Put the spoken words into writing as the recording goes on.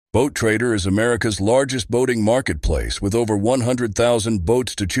Boat Trader is America's largest boating marketplace with over 100,000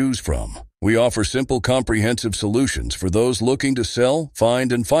 boats to choose from. We offer simple, comprehensive solutions for those looking to sell,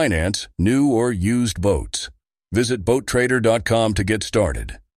 find, and finance new or used boats. Visit BoatTrader.com to get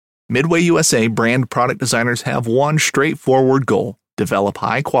started. Midway USA brand product designers have one straightforward goal: develop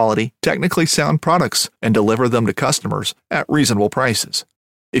high-quality, technically sound products and deliver them to customers at reasonable prices.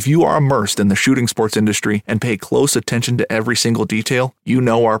 If you are immersed in the shooting sports industry and pay close attention to every single detail, you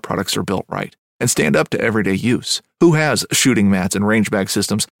know our products are built right and stand up to everyday use. Who has shooting mats and range bag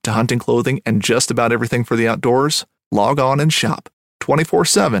systems to hunting clothing and just about everything for the outdoors? Log on and shop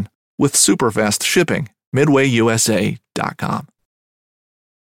 24/7 with super fast shipping. MidwayUSA.com.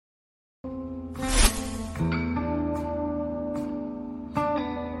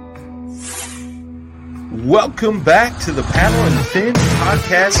 Welcome back to the Paddle and Fin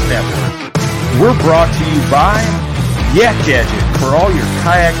Podcast Network. We're brought to you by Yak Gadget. For all your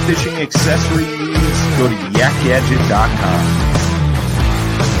kayak fishing accessory needs, go to yakgadget.com.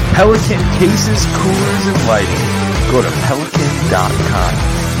 Pelican cases, coolers, and lighting. Go to pelican.com.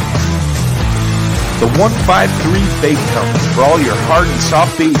 The 153 Bait Company. For all your hard and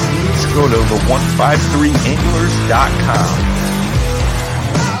soft bait needs, go to the 153anglers.com.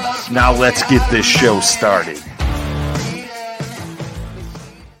 Now let's get this show started.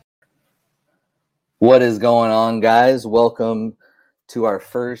 What is going on, guys? Welcome to our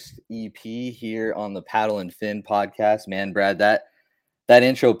first EP here on the Paddle and Fin podcast. Man, Brad, that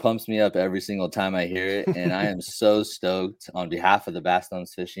intro pumps me up every single time I hear it, and I am so stoked on behalf of the Bass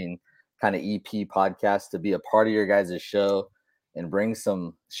Stones Fishing kind of EP podcast to be a part of your guys' show and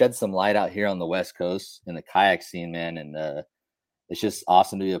shed some light out here on the West Coast in the kayak scene, man. And it's just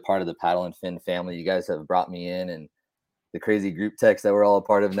awesome to be a part of the Paddle and Fin family. You guys have brought me in, and the crazy group text that we're all a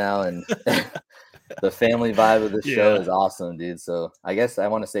part of now, and the family vibe of the show is awesome, dude. So I guess I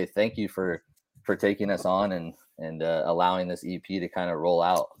want to say thank you for taking us on and allowing this EP to kind of roll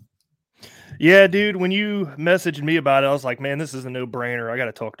out. Yeah, dude, when you messaged me about it, I was like, man, this is a no-brainer. I got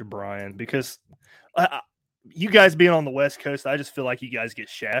to talk to Brian because you guys being on the West Coast, I just feel like you guys get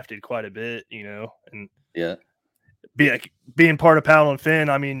shafted quite a bit, you know, and yeah. Being part of Paddle and Fin,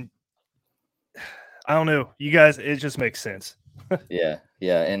 I mean, I don't know. You guys, it just makes sense. Yeah,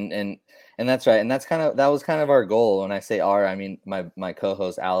 and that's right. And that was kind of our goal. When I say our, I mean my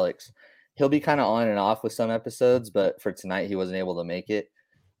co-host Alex. He'll be kind of on and off with some episodes, but for tonight he wasn't able to make it.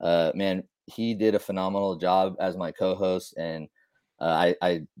 Man, he did a phenomenal job as my co-host, and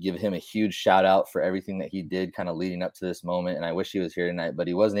I give him a huge shout out for everything that he did kind of leading up to this moment. And I wish he was here tonight, but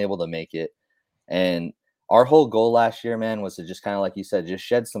he wasn't able to make it. And our whole goal last year, man, was to just kind of, like you said, just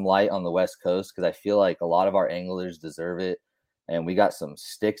shed some light on the West Coast, because I feel like a lot of our anglers deserve it. And we got some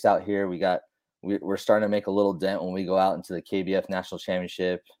sticks out here. We're starting to make a little dent when we go out into the KBF National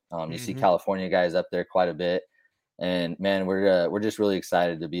Championship. You see California guys up there quite a bit. And, man, we're just really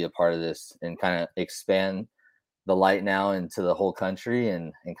excited to be a part of this and kind of expand the light now into the whole country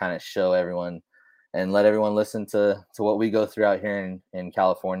and kind of show everyone and let everyone listen to what we go through out here in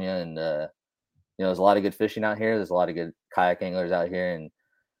California. And, you know, there's a lot of good fishing out here. There's a lot of good kayak anglers out here, and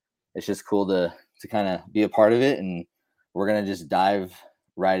it's just cool to kind of be a part of it. And we're going to just dive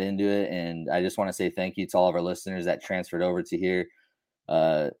right into it. And I just want to say thank you to all of our listeners that transferred over to here.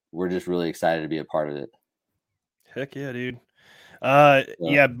 We're just really excited to be a part of it. Heck yeah, dude.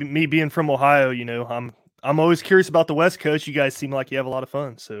 Yeah, me being from Ohio, you know, I'm always curious about the West Coast. You guys seem like you have a lot of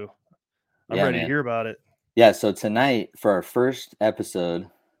fun, so I'm ready to hear about it. Yeah, so tonight for our first episode,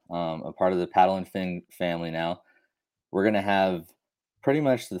 a part of the Paddle and Fin family now, we're going to have pretty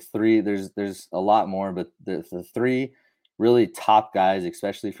much the three. There's a lot more, but the three really top guys,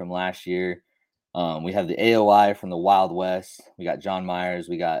 especially from last year. We have the AOI from the Wild West. We got John Myers.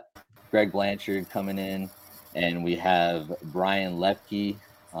 We got Greg Blanchard coming in, and we have Brian Lepke.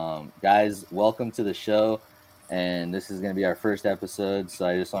 Guys, welcome to the show. And this is going to be our first episode, so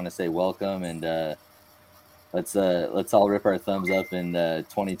I just want to say welcome, and let's all rip our thumbs up in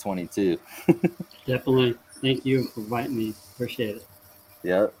 2022. Definitely. Thank you for inviting me. Appreciate it.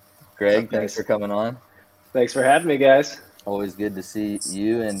 Yep. Greg, thanks for coming on. Thanks for having me, guys. Always good to see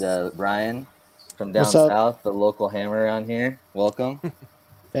you and Brian from down south, the local hammer around here. Welcome.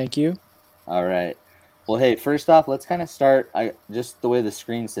 Thank you. All right. Well, hey, first off, let's kind of start just the way the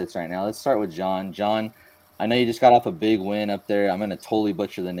screen sits right now. Let's start with John. John, I know you just got off a big win up there. I'm going to totally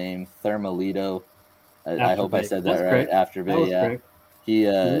butcher the name, Thermalito. I hope I said that right. Afterbay, yeah.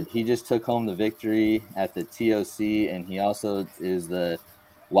 Correct. He just took home the victory at the TOC, and he also is the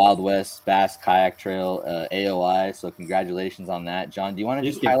Wild West Bass Kayak Trail AOI. So congratulations on that, John. Do you want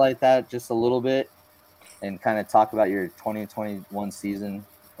to just highlight that just a little bit and kind of talk about your 2021 season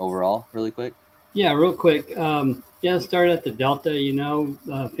overall, really quick? Yeah, real quick. Yeah, started at the Delta.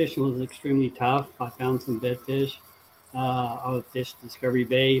 Fishing was extremely tough. I found some bed fish. I would fish Discovery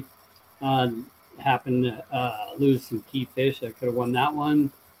Bay. Uh, Happened to lose some key fish. I could have won that one.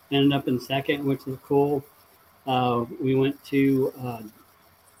 Ended up in second, which was cool. We went to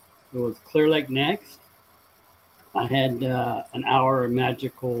it was Clear Lake next. I had an hour of a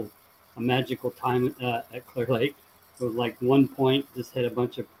magical time at Clear Lake. It was like 1 point, just had a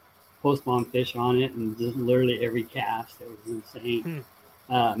bunch of post spawn fish on it, and just literally every cast. It was insane.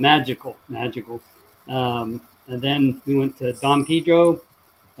 Magical. And then we went to Don Pedro.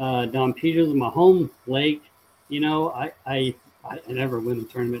 Don Pedro's my home lake. I never win a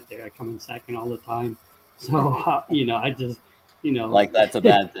tournament there. I come in second all the time. So, I just, Like that's a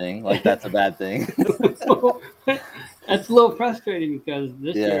bad thing. Like that's a bad thing. That's a little frustrating because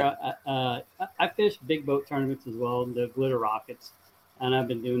this Yeah. year I fished big boat tournaments as well, the Glitter Rockets, and I've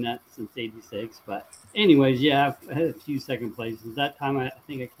been doing that since '86. But anyways, yeah, I've had a few second places. That time I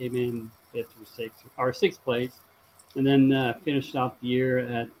think I came in sixth place, and then finished off the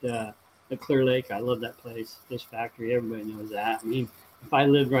year at Clear Lake. I love that place, Fish Factory. Everybody knows that. I mean, if I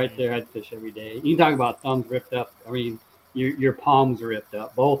lived right there, I'd fish every day. You talk about thumbs ripped up. I mean, your palms are ripped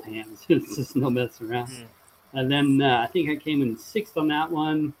up, both hands. It's just no messing around. And then I think I came in sixth on that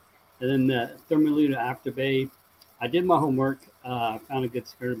one. And then the Thermalita Afterbay. I did my homework. Found a good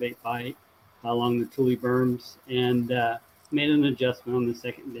spinnerbait bite along the Thule berms, and made an adjustment on the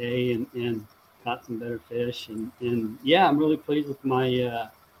second day and caught some better fish. And yeah, I'm really pleased with my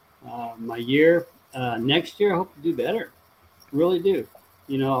my year. Next year, I hope to do better. Really do.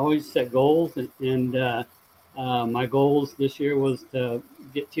 I always set goals, and my goals this year was to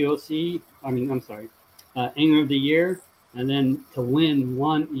get TOC. I'm sorry, Angler of the Year, and then to win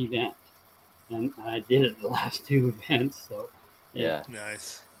one event. And I did it the last two events. So Yeah.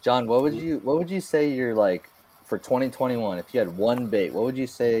 Nice. John, what would you say you're like for 2021? If you had one bait, what would you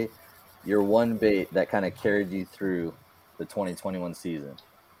say your one bait that kind of carried you through the 2021 season?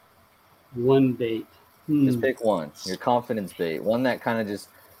 One bait. Just pick one. Your confidence bait, one that kind of just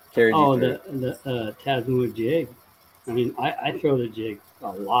carried you through. The Tasman jig. I mean, I throw the jig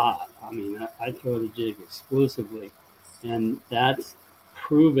a lot. I mean, I throw the jig exclusively, and that's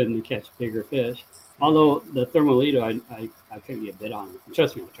proven to catch bigger fish. Although the Thermalito, I couldn't get a bit on it.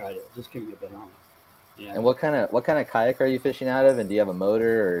 Trust me, I tried it. Just couldn't get a bit on it. Yeah. And what kind of kayak are you fishing out of? And do you have a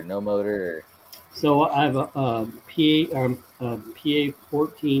motor or no motor? Or... So I have a PA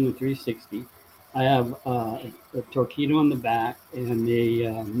 14 with 360. I have a torpedo on the back and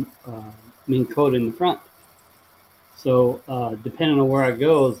a Minn Kota in the front. So depending on where I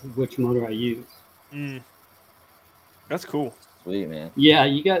go is which motor I use. That's cool. Sweet, man. Yeah,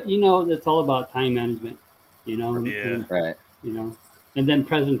 it's all about time management, and, right. And then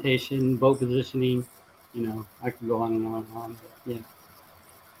presentation, boat positioning, I could go on and on and on. But yeah.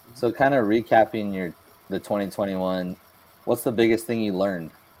 So kind of recapping the 2021, what's the biggest thing you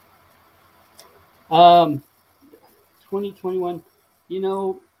learned? 2021,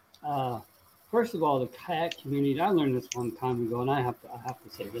 first of all, the kayak community, I learned this one time ago, and I have to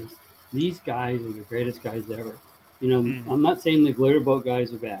say this. These guys are the greatest guys ever. I'm not saying the glitter boat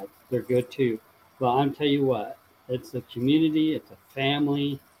guys are bad. They're good too. But I'm tell you what, it's a community, it's a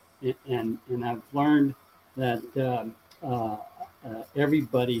family, and I've learned that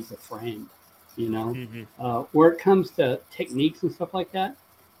everybody's a friend, where it comes to techniques and stuff like that.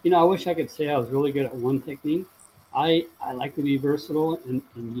 I wish I could say I was really good at one technique. I like to be versatile, and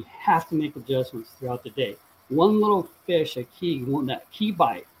you have to make adjustments throughout the day. One little fish, that key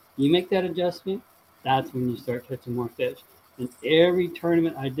bite, you make that adjustment, that's when you start catching more fish. And every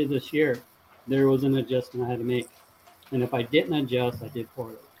tournament I did this year, there was an adjustment I had to make. And if I didn't adjust, I did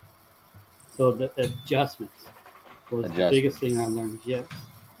poorly. So the adjustments was the biggest thing I learned. Yes.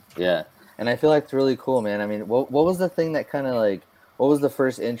 Yeah. And I feel like it's really cool, man. I mean, what was the thing that kind of like, what was the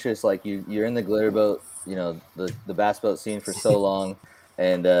first interest? Like you're in the glitter boat, the bass boat scene for so long.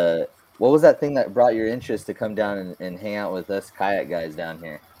 And what was that thing that brought your interest to come down and hang out with us kayak guys down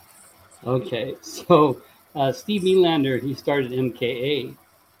here? Okay. So Steve Nylander, he started MKA,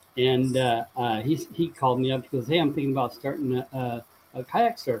 and he called me up. He goes, "Hey, I'm thinking about starting a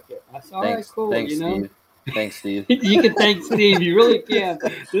kayak circuit." I said, "All right, cool." Thanks, Steve. Thanks, Steve. You can thank Steve. You really can.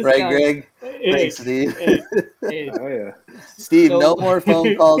 Greg? Thanks, Steve. Hey. Oh, yeah. Steve, no more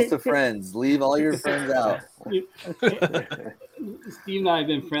phone calls to friends. Leave all your friends out. Steve and I have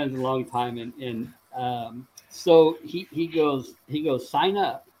been friends a long time, and so he goes, sign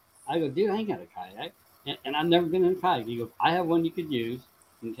up. I go, dude, I ain't got a kayak, and I've never been in a kayak. He goes, I have one you could use,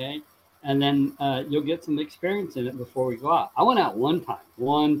 okay? and then you'll get some experience in it before we go out. I went out one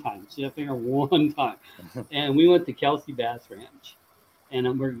time. See that finger? One time. And we went to Kelsey Bass Ranch.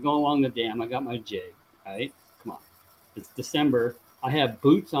 And we're going along the dam. I got my jig, right? Come on. It's December. I have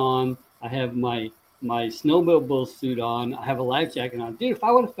boots on. I have my snowmobile suit on. I have a life jacket on. Dude, if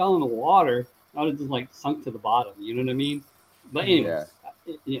I would have fell in the water, I would have just like sunk to the bottom. You know what I mean? But anyways,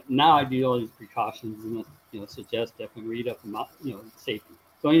 now I do all these precautions and suggest definitely read up about safety.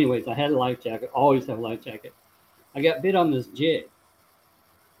 So anyways, I had a life jacket. Always have a life jacket. I got bit on this jig,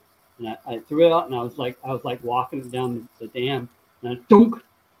 and I threw it out, and I was like walking it down the dam, and I dunk.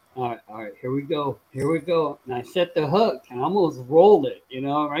 All right, here we go. And I set the hook and I almost rolled it,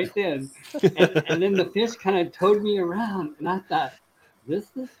 right then. And then the fish kind of towed me around, and I thought,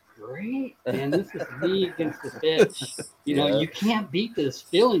 this is great, man. This is me against the fish. You can't beat this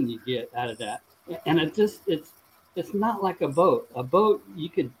feeling you get out of that. And it's not like a boat. A boat, you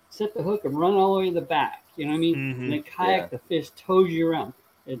could set the hook and run all the way to the back. You know what I mean? Mm-hmm. In a kayak, the fish tows you around.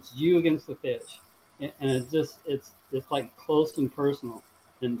 It's you against the fish, and it's like close and personal.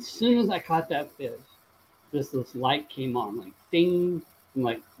 And as soon as I caught that fish, this light came on, like ding. I'm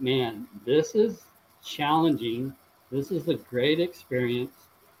like, man, this is challenging. This is a great experience,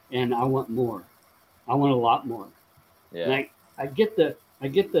 and I want more. I want a lot more. Yeah. And I get the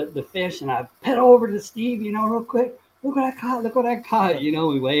fish, and I pedal over to Steve, real quick. Look what I caught.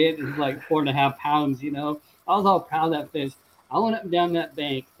 We weigh it. It's like 4.5 pounds. I was all proud of that fish. I went up and down that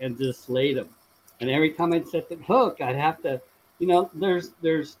bank and just slayed him. And every time I'd set the hook, I'd have to.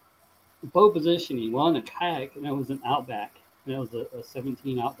 There's bow positioning. Well, in a kayak, and it was an Outback, and it was a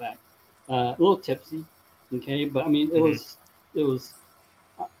 17 Outback, a little tipsy, okay. But I mean, it was,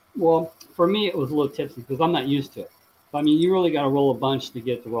 well, for me, it was a little tipsy because I'm not used to it. But, I mean, you really got to roll a bunch to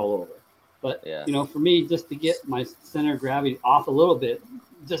get to roll over. But for me, just to get my center of gravity off a little bit,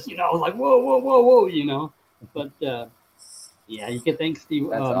 just I was like, whoa, But yeah, you can thank Steve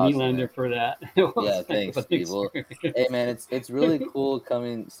Nylander for that. Thanks, Steve. Well, hey, man, it's really cool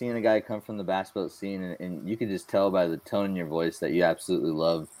seeing a guy come from the bass boat scene, and you can just tell by the tone in your voice that you absolutely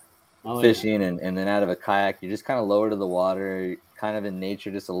love fishing, and then out of a kayak, you're just kind of lower to the water, kind of in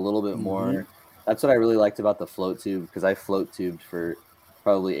nature just a little bit more. That's what I really liked about the float tube, because I float tubed for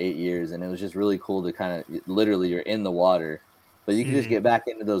probably 8 years, and it was just really cool to kind of literally you're in the water. But you can just get back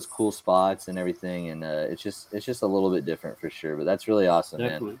into those cool spots and everything, and it's just a little bit different for sure. But that's really awesome,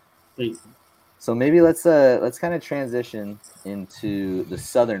 Definitely. Man. Thank you. So maybe let's kind of transition into the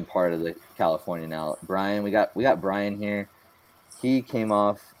southern part of the California now. Brian, we got Brian here. He came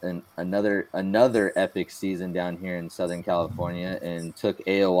off another epic season down here in Southern California and took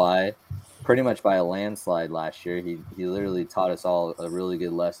AOI pretty much by a landslide last year. He literally taught us all a really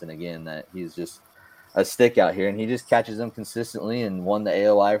good lesson again, that he's just a stick out here, and he just catches them consistently and won the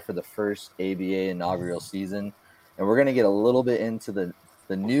AOI for the first ABA inaugural season. And we're going to get a little bit into the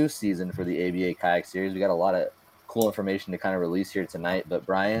new season for the ABA Kayak Series. We got a lot of cool information to kind of release here tonight. But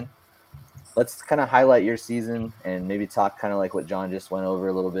Brian, let's kind of highlight your season and maybe talk kind of like what John just went over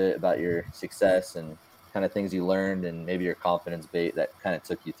a little bit about your success and kind of things you learned and maybe your confidence bait that kind of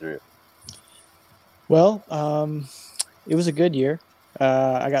took you through. Well, it was a good year.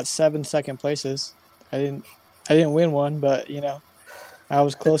 I got 7 second places. I didn't win one, but I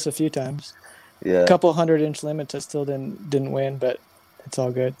was close a few times. Yeah, a couple 100-inch limits I still didn't win, but it's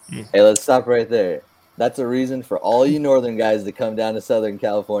all good. Hey, let's stop right there. That's a reason for all you northern guys to come down to Southern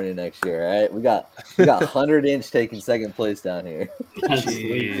California next year. All right, we got 100-inch taking second place down here.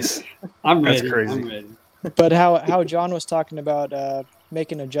 Jeez, I'm ready. That's crazy. I'm ready. But how John was talking about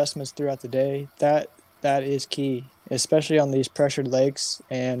making adjustments throughout the day, that is key, especially on these pressured lakes.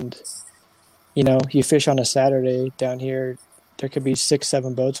 And you fish on a Saturday down here, there could be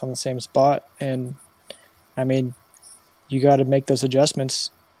 6-7 boats on the same spot. And I mean, you got to make those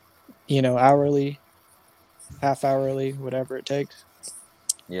adjustments, hourly, half hourly, whatever it takes.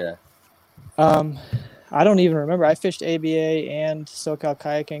 Yeah. I don't even remember. I fished ABA and SoCal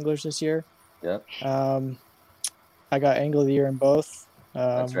Kayak Anglers this year. Yep. I got Angler of the Year in both,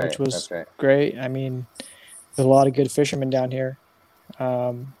 That's right. which was That's right. great. I mean, there's a lot of good fishermen down here.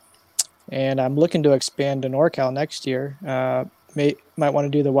 And I'm looking to expand to NorCal next year. Might want to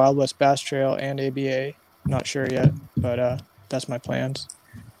do the Wild West Bass Trail and ABA. Not sure yet, but that's my plans.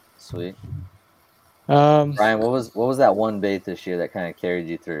 Sweet. Brian, what was that one bait this year that kind of carried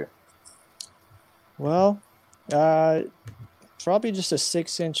you through? Well, probably just a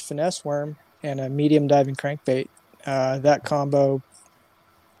 6-inch finesse worm and a medium diving crankbait. That combo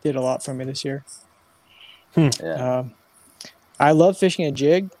did a lot for me this year. Yeah. I love fishing a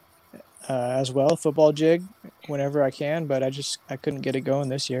jig as well, football jig, whenever I can, but I couldn't get it going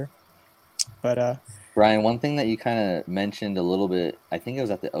this year. But Brian, one thing that you kind of mentioned a little bit, I think it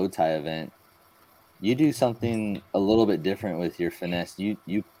was at the OTI event. You do something a little bit different with your finesse.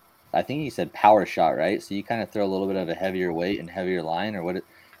 I think you said power shot, right? So you kind of throw a little bit of a heavier weight and heavier line, or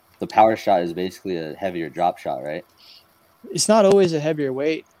the power shot is basically a heavier drop shot, right? it's not always a heavier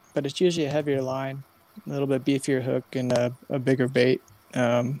weight, but it's usually a heavier line, a little bit beefier hook, and a bigger bait.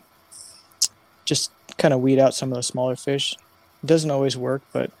 Just kind of weed out some of the smaller fish. It doesn't always work,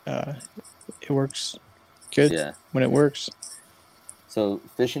 but it works good when it works. So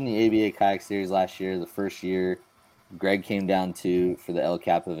fishing the ABA Kayak Series last year, the first year, Greg came down for the El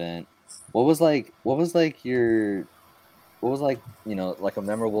Cap event. What was like like a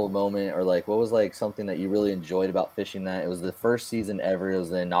memorable moment, or like what was like something that you really enjoyed about fishing that? It was the first season ever. It was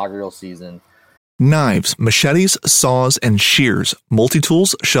the inaugural season. Knives, machetes, saws, and shears,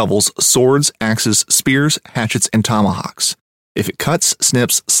 multi-tools, shovels, swords, axes, spears, hatchets, and tomahawks. If it cuts,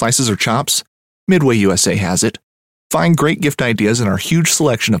 snips, slices, or chops, Midway USA has it. Find great gift ideas in our huge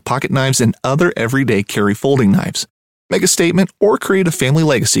selection of pocket knives and other everyday carry folding knives. Make a statement or create a family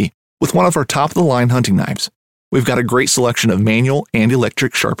legacy with one of our top-of-the-line hunting knives. We've got a great selection of manual and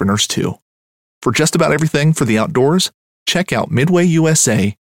electric sharpeners, too. For just about everything for the outdoors, check out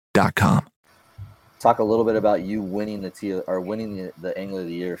MidwayUSA.com. Talk a little bit about you winning the Angler of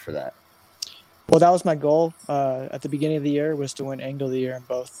the Year for that. Well, that was my goal at the beginning of the year, was to win Angler of the Year in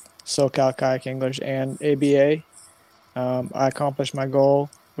both SoCal Kayak Anglers and ABA. I accomplished my goal,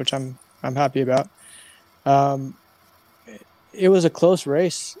 which I'm happy about. It was a close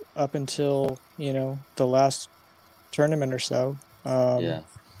race up until the last tournament or so. I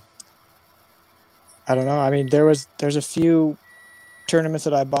don't know. I mean, there's a few tournaments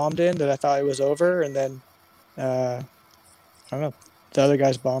that I bombed in that I thought it was over, and then I don't know, the other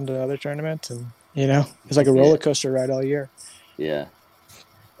guys bombed in other tournaments, and it's like a roller coaster ride all year. Yeah.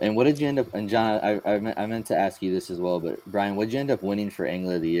 And what did you end up? And John, I meant to ask you this as well, but Brian, what did you end up winning for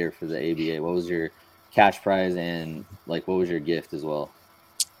Angler of the Year for the ABA? What was your cash prize, and like what was your gift as well?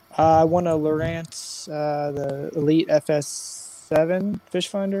 I won a Lowrance, the Elite FS7 fish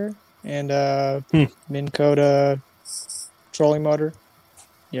finder, and Minn Kota trolling motor.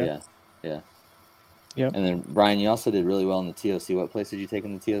 Yeah. And then Brian, you also did really well in the TOC. What place did you take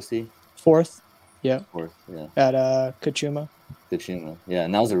in the TOC? Fourth. Yeah. Fourth. Yeah. At Kachuma. Yeah,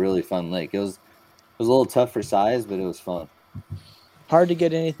 and that was a really fun lake. It was a little tough for size, but it was fun. Hard to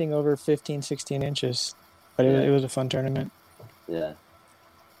get anything over 15, 16 inches, but it was a fun tournament. Yeah.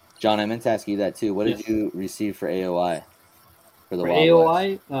 John, I meant to ask you that too. What did you receive for AOI? For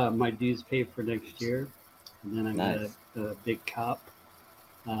AOI, my dues paid for next year, and then I got a big cup.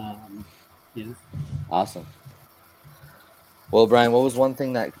 Awesome. Well, Brian, what was one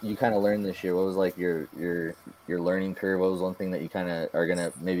thing that you kind of learned this year? What was like your learning curve? What was one thing that you kind of are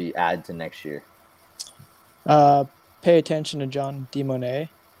gonna maybe add to next year? Pay attention to John DeMonet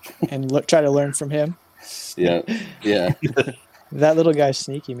and try to learn from him. Yeah. That little guy's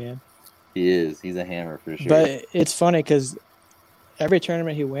sneaky, man. He is. He's a hammer for sure. But it's funny because every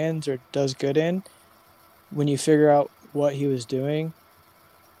tournament he wins or does good in, when you figure out what he was doing,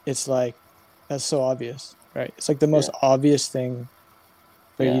 it's like, that's so obvious, right? It's like the most obvious thing.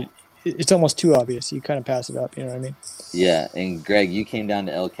 But it's almost too obvious. You kind of pass it up, you know what I mean? Yeah, and Greg, you came down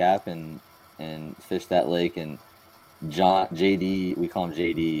to El Cap and fished that lake, and JD, we call him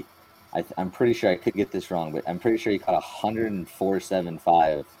JD. I'm pretty sure, I could get this wrong, but I'm pretty sure he caught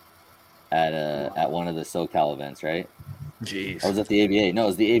 104.75 at one of the SoCal events, right? Jeez. Or was it the ABA? No, it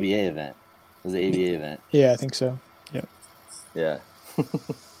was the ABA event. Yeah, I think so. Yep. Yeah.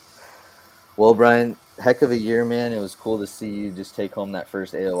 Well, Brian, heck of a year, man. It was cool to see you just take home that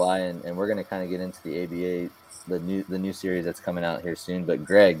first AOI, and we're going to kind of get into the ABA, the new series that's coming out here soon. But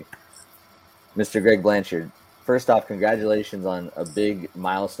Greg, Mr. Greg Blanchard, first off, congratulations on a big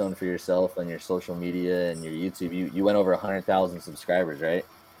milestone for yourself on your social media and your YouTube. You went over 100,000 subscribers, right?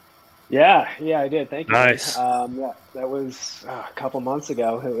 Yeah, I did. Thank you. Nice. Yeah, that was a couple months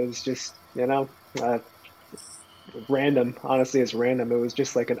ago. It was just, random. Honestly, it's random. It was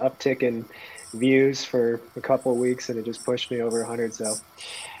just like an uptick in views for a couple of weeks, and it just pushed me over 100. So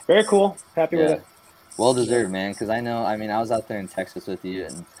very cool. Happy with it. Well deserved, man. Because I was out there in Texas with you,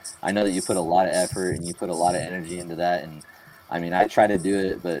 and I know that you put a lot of effort and you put a lot of energy into that. And I try to do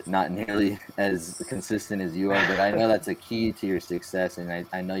it, but not nearly as consistent as you are. But I know that's a key to your success, and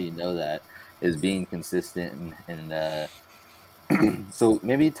I know you know that is being consistent. And so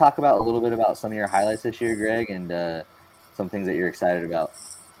maybe talk about a little bit about some of your highlights this year, Greg, and some things that you're excited about.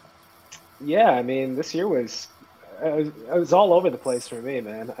 Yeah, this year was all over the place for me,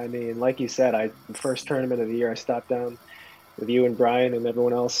 man. Like you said, the first tournament of the year, I stopped down with you and Brian and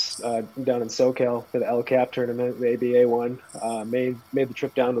everyone else down in SoCal for the LCAP tournament, the ABA one. Made the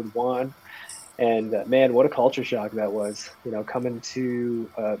trip down with Juan. And man, what a culture shock that was! Coming to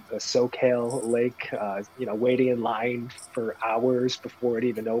a SoCal lake, waiting in line for hours before it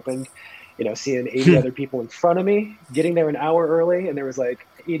even opened. Seeing 80 other people in front of me, getting there an hour early, and there was like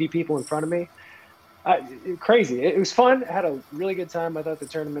 80 people in front of me. Crazy. It was fun. I had a really good time. I thought the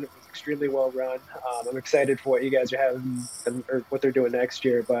tournament was extremely well run. I'm excited for what you guys are having or what they're doing next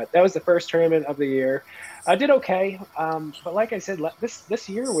year. But that was the first tournament of the year. I did okay. But like I said, this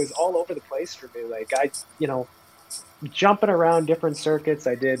year was all over the place for me. Like jumping around different circuits.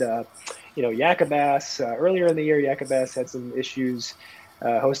 I did, Yakabass. Earlier in the year, Yakabass had some issues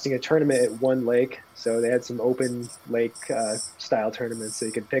hosting a tournament at one lake. So they had some open lake style tournaments. So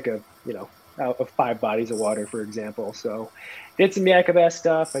you could pick out of 5 bodies of water, for example. So did some Yakabass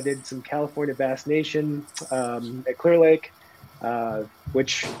stuff. I did some California Bass Nation at Clear Lake,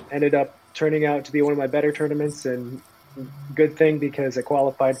 which ended up turning out to be one of my better tournaments, and good thing because I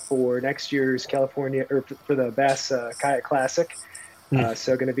qualified for next year's California or for the Bass Kayak Classic.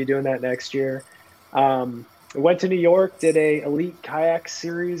 So going to be doing that next year. Went to New York, did a Elite Kayak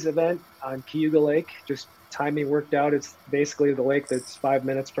Series event on Cayuga Lake. Just timing worked out. It's basically the lake that's 5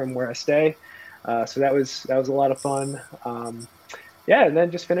 minutes from where I stay. So that was a lot of fun. And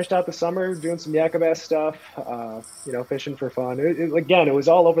then just finished out the summer doing some Yakabass stuff, fishing for fun. Again, it was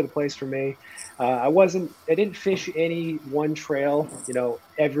all over the place for me. I didn't fish any one trail,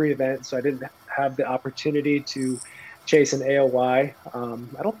 every event. So I didn't have the opportunity to chase an AOY.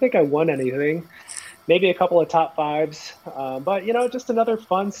 I don't think I won anything. Maybe a couple of top 5s, but just another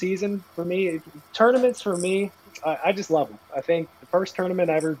fun season for me. Tournaments for me, I just love them. I think the first tournament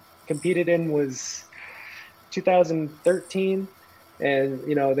I ever competed in was 2013, and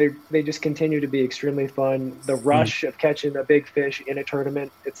they just continue to be extremely fun. The rush of catching a big fish in a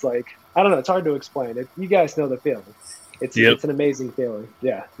tournament, it's like, I don't know, it's hard to explain. You guys know the feeling. It's an amazing feeling.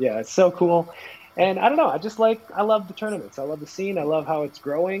 Yeah, it's so cool. And I don't know, I love the tournaments. I love the scene. I love how it's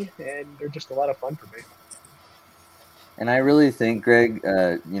growing, and they're just a lot of fun for me. And I really think, Greg,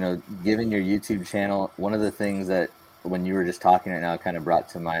 given your YouTube channel, one of the things that when you were just talking right now kind of brought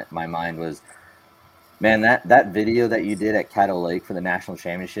to my mind was, man, that video that you did at Caddo Lake for the national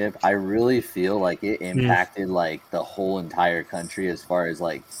championship, I really feel like it impacted like the whole entire country as far as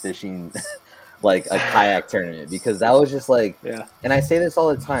like fishing like a kayak tournament, because that was just like, and I say this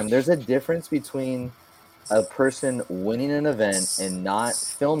all the time, there's a difference between a person winning an event and not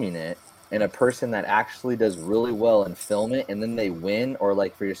filming it and a person that actually does really well and film it and then they win, or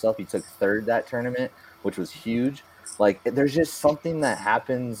like for yourself, you took third that tournament, which was huge. Like there's just something that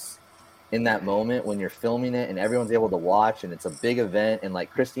happens in that moment when you're filming it and everyone's able to watch and it's a big event. And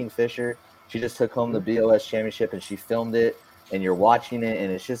like Christine Fisher, she just took home the BOS championship and she filmed it, and you're watching it, and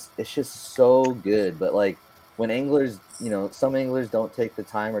it's just so good. But like when anglers, some anglers don't take the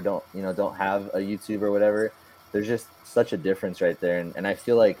time or don't have a YouTube or whatever, there's just such a difference right there. And I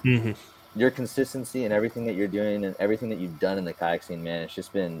feel like your consistency and everything that you're doing and everything that you've done in the kayak scene, man, it's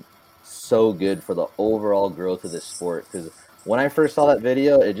just been so good for the overall growth of this sport. Because when I first saw that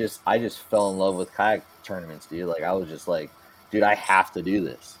video, I just fell in love with kayak tournaments, dude. Like I was just like, dude, I have to do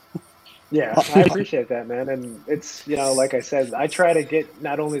this. Yeah, I appreciate that, man. And it's, like I said, I try to get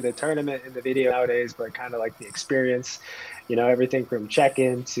not only the tournament in the video nowadays, but kind of like the experience, everything from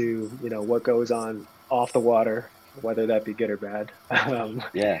check-in to, what goes on off the water, whether that be good or bad.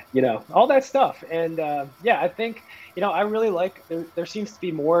 All that stuff. And I think, I really like, there seems to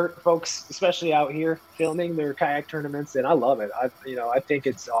be more folks, especially out here, filming their kayak tournaments, and I love it. I think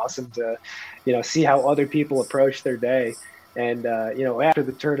it's awesome to, see how other people approach their day. And, after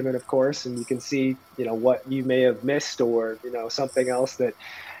the tournament, of course, and you can see, what you may have missed or, something else that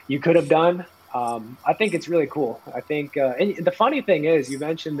you could have done. I think it's really cool. I think, and the funny thing is, you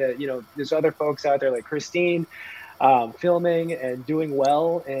mentioned that, there's other folks out there like Christine filming and doing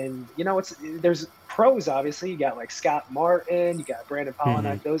well. And, there's pros, obviously. You got like Scott Martin, you got Brandon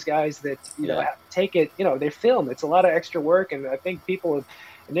Pollock, those guys that, take it, they film. It's a lot of extra work. And I think people have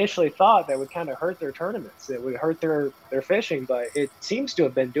initially thought that would kind of hurt their tournaments. It would hurt their fishing, but it seems to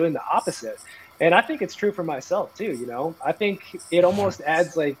have been doing the opposite. And I think it's true for myself too. I think it almost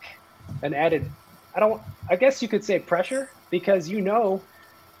adds like an added, I guess you could say pressure, because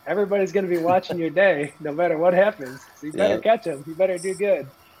everybody's going to be watching your day no matter what happens. So you better catch them. You better do good.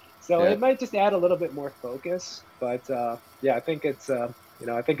 So it might just add a little bit more focus. But I think it's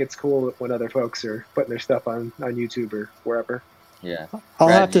I think it's cool when other folks are putting their stuff on YouTube or wherever. Yeah. I'll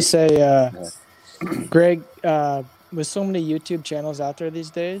have to say, Greg, with so many YouTube channels out there these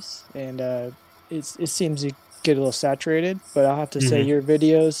days, and it seems get a little saturated, but I'll have to say your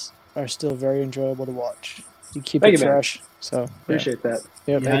videos are still very enjoyable to watch. You keep Thank it you, man. fresh. So Appreciate that.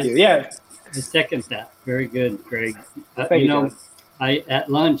 Yep. Thank you. Yeah. I second that. Very good, Greg. Thank you, John. I at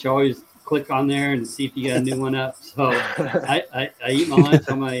lunch always click on there and see if you got a new one up. So I eat my lunch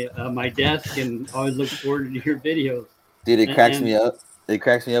on my desk and always look forward to your videos. Dude, it cracks me up. It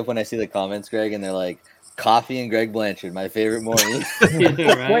cracks me up when I see the comments, Greg, and they're like, "Coffee and Greg Blanchard, my favorite morning."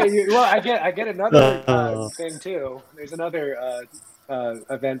 Yeah, right? Wait, well, I get another thing too. There's another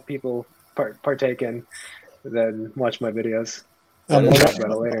event people partake in, then watch my videos. We'll talk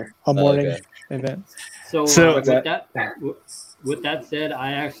about it later. A morning event. So what's that? With that said,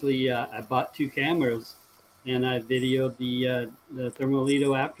 I actually I bought 2 cameras and I videoed the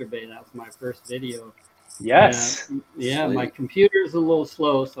Thermalito Afterbay. That was my first video. Yes. Yeah, my computer's a little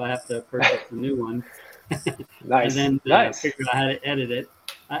slow, so I have to purchase a new one. Nice. And then nice. I figured out how to edit it.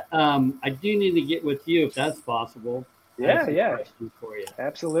 I do need to get with you if that's possible. Yeah. For you.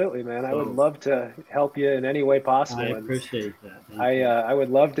 Absolutely, man. I would love to help you in any way possible. I appreciate that. I would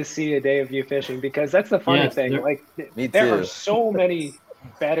love to see a day of you fishing, because that's the funny thing. Like, there are so many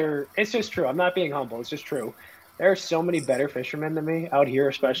better. It's just true. I'm not being humble. It's just true. There are so many better fishermen than me out here,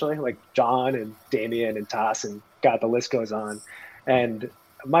 especially like John and Damien and Toss, and God, the list goes on. And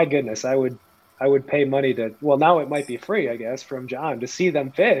my goodness, I would pay money to. Well, now it might be free, I guess, from John to see them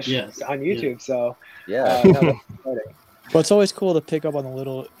fish on YouTube. Yeah. So Well, it's always cool to pick up on the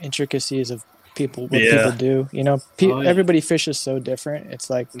little intricacies of people, what people do. You know, everybody fishes so different. It's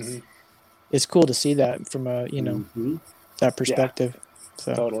like it's cool to see that from a that perspective.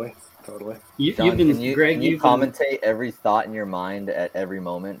 So totally. John, can you commentate every thought in your mind at every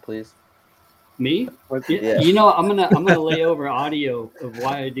moment, please? Me? Yeah. You know, I'm gonna lay over audio of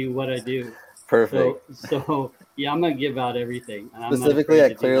why I do what I do. Perfect. So yeah, I'm gonna give out everything. Specifically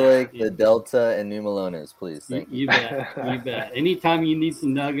at Clear Lake, the Delta, and New Melones, please. Thank you. You bet. You bet. Anytime you need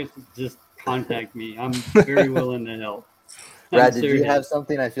some nuggets, just contact me. I'm very willing to help. Brad, did you have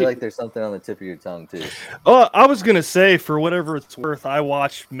something? I feel like there's something on the tip of your tongue too. Oh, I was gonna say, for whatever it's worth, I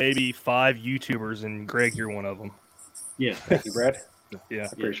watch maybe 5 YouTubers, and Greg, you're one of them. Yeah. Thank you, Brad. Yeah,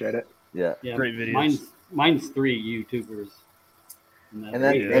 appreciate it. Yeah. Great videos. Mine's 3 YouTubers. And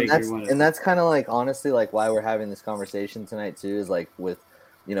that's kind of like, honestly, like why we're having this conversation tonight too, is like with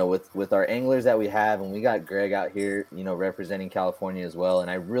our anglers that we have, and we got Greg out here, representing California as well.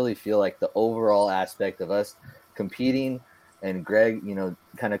 And I really feel like the overall aspect of us competing, and Greg,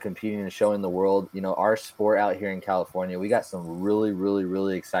 kind of competing and showing the world, our sport out here in California, we got some really, really,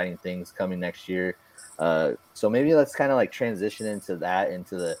 really exciting things coming next year. So maybe let's kind of like transition into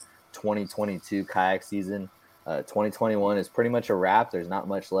the 2022 kayak season. 2021 is pretty much a wrap. There's not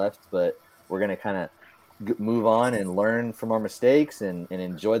much left, but we're going to kind of move on and learn from our mistakes and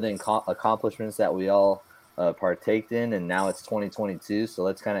enjoy the accomplishments that we all partaked in. And now it's 2022. So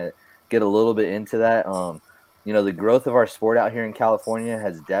let's kind of get a little bit into that. The growth of our sport out here in California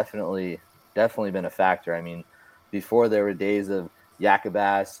has definitely been a factor. I mean, before there were days of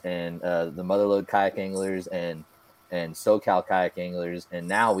Yakabas and the Motherlode kayak anglers and SoCal kayak anglers. And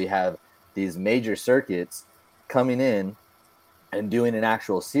now we have these major circuits coming in and doing an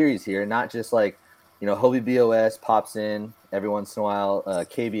actual series here, not just like, Hobie BOS pops in every once in a while,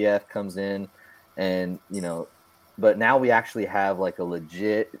 KBF comes in, and, but now we actually have like a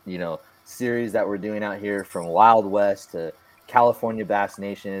legit, series that we're doing out here, from Wild West to California Bass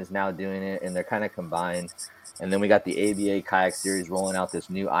Nation is now doing it, and they're kind of combined. And then we got the ABA kayak series rolling out this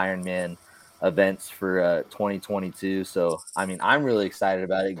new Ironman events for 2022. So, I mean, I'm really excited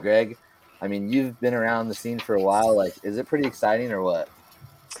about it. Greg, I mean, you've been around the scene for a while. Like, is it pretty exciting or what?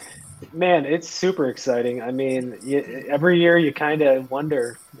 Man, it's super exciting. I mean, every year you kind of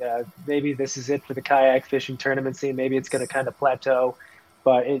wonder, maybe this is it for the kayak fishing tournament scene. Maybe it's going to kind of plateau,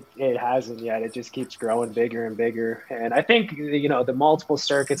 but it hasn't yet. It just keeps growing bigger and bigger. And I think, the multiple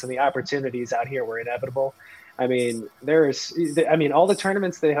circuits and the opportunities out here were inevitable. I mean, all the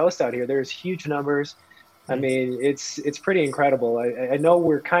tournaments they host out here, there's huge numbers. I mean, it's pretty incredible. I know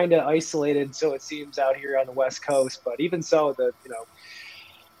we're kind of isolated, so it seems, out here on the West Coast, but even so,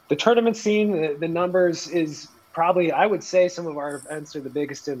 the tournament scene, the numbers is probably, I would say, some of our events are the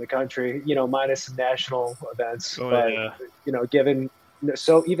biggest in the country, minus some national events. Given,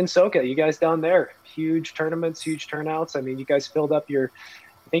 so even SoCal, you guys down there, huge tournaments, huge turnouts. I mean, you guys filled up I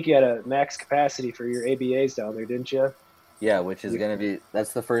think you had a max capacity for your ABAs down there, didn't you? Yeah, which is going to be,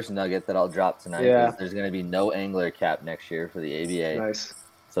 that's the first nugget that I'll drop tonight. Yeah. There's going to be no angler cap next year for the ABA. Nice.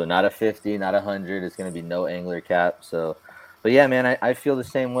 So not a 50, not 100. It's going to be no angler cap. So, but yeah, man, I feel the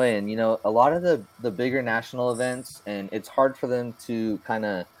same way. And, a lot of the bigger national events, and it's hard for them to kind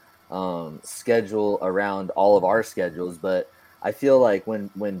of schedule around all of our schedules. But I feel like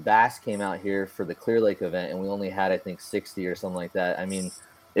when Bass came out here for the Clear Lake event, and we only had, I think, 60 or something like that. I mean,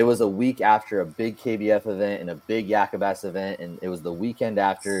 it was a week after a big KBF event and a big Yakabass event, and it was the weekend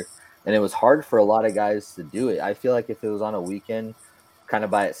after, and it was hard for a lot of guys to do it. I feel like if it was on a weekend kind of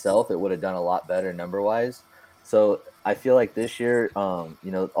by itself, it would have done a lot better number wise. So I feel like this year,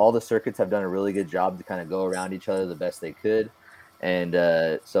 all the circuits have done a really good job to kind of go around each other the best they could. And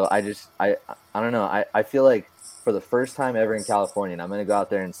so I don't know. I feel like for the first time ever in California, and I'm going to go out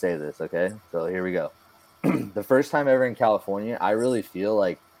there and say this, okay? So here we go. The first time ever in California, I really feel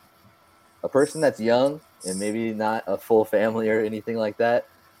like a person that's young and maybe not a full family or anything like that.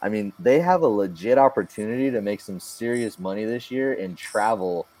 I mean, they have a legit opportunity to make some serious money this year and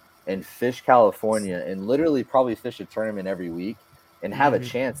travel and fish California and literally probably fish a tournament every week and have a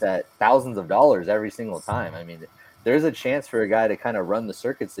chance at thousands of dollars every single time. I mean, there's a chance for a guy to kind of run the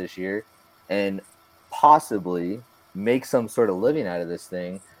circuits this year and possibly make some sort of living out of this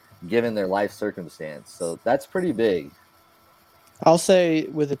thing given their life circumstance. So that's pretty big. I'll say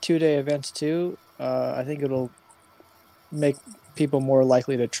with the 2-day events too, I think it'll make people more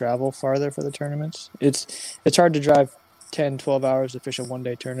likely to travel farther for the tournaments. It's hard to drive 10, 12 hours to fish a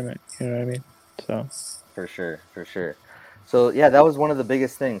 1-day tournament. You know what I mean? So For sure. So yeah, that was one of the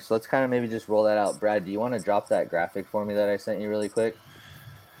biggest things. So let's kind of maybe just roll that out. Brad, do you want to drop that graphic for me that I sent you really quick?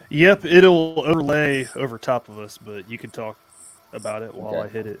 Yep, it'll overlay over top of us, but you can talk about it while I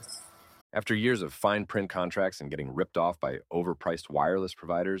hit it. After years of fine print contracts and getting ripped off by overpriced wireless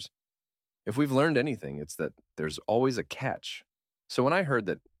providers, if we've learned anything, it's that there's always a catch. So when I heard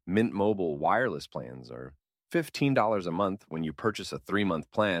that Mint Mobile wireless plans are $15 a month when you purchase a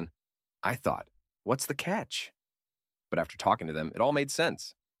 3-month plan, I thought, what's the catch? But after talking to them, it all made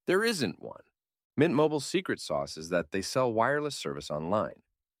sense. There isn't one. Mint Mobile's secret sauce is that they sell wireless service online.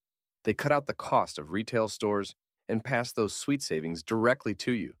 They cut out the cost of retail stores and pass those sweet savings directly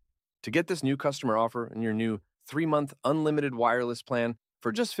to you. To get this new customer offer and your new 3-month unlimited wireless plan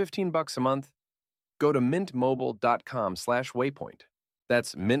for just $15 a month, go to mintmobile.com/waypoint.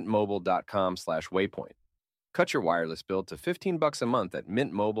 That's mintmobile.com/waypoint. Cut your wireless bill to $15 a month at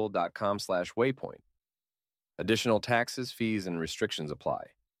mintmobile.com/waypoint. Additional taxes, fees, and restrictions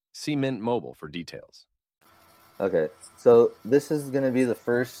apply. See Mint Mobile for details. Okay, so this is going to be the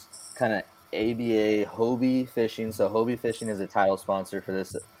first kind of ABA Hobie Fishing. So Hobie Fishing is a title sponsor for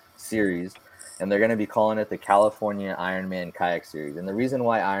this series, and they're going to be calling it the California Ironman Kayak Series. And the reason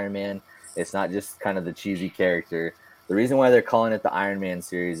why Ironman, it's not just kind of the cheesy character. The reason why they're calling it the Ironman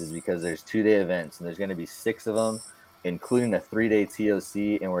Series is because there's 2-day events, and there's going to be 6 of them, including a 3-day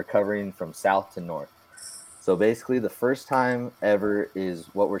TOC, and we're covering from south to north. So basically, the first time ever is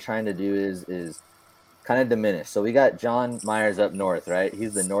what we're trying to do is kind of diminish. So we got John Myers up north, right?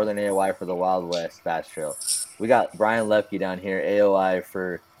 He's the Northern AOI for the Wild West Bass Trail. We got Brian Lepke down here, AOI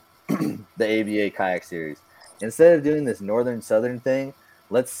for the ABA Kayak Series. Instead of doing this northern-southern thing,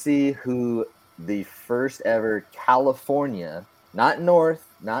 let's see who the first ever California, not north,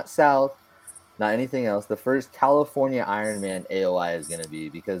 not south, not anything else, the first California Ironman AOI is going to be,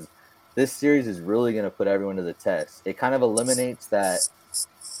 because this series is really going to put everyone to the test. It kind of eliminates that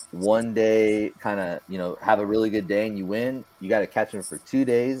one day kind of, have a really good day and you win. You got to catch them for 2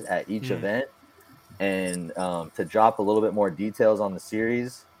 days at each event. And to drop a little bit more details on the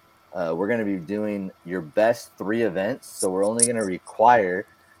series, we're going to be doing your best 3 events. So we're only going to require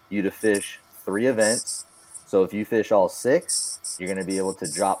you to fish 3 events. So if you fish all 6, you're going to be able to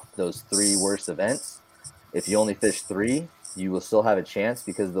drop those 3 worst events. If you only fish 3, you will still have a chance,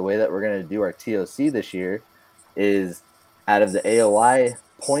 because the way that we're going to do our TOC this year is out of the AOI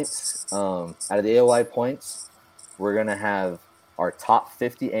points, we're going to have our top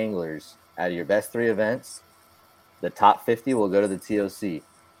 50 anglers out of your best 3 events. The top 50 will go to the TOC.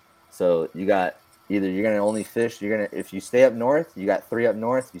 So you got either you're going to only fish, if you stay up north, you got 3 up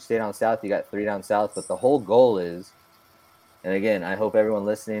north. If you stay down south, you got 3 down south. But the whole goal is, and again, I hope everyone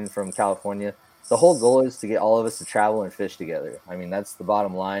listening from California, the whole goal is to get all of us to travel and fish together. I mean, that's the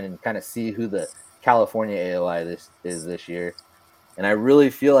bottom line, and kind of see who the California AOI this year. And I really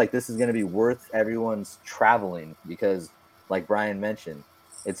feel like this is going to be worth everyone's traveling, because, like Brian mentioned,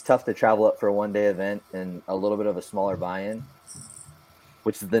 it's tough to travel up for a 1-day event and a little bit of a smaller buy-in,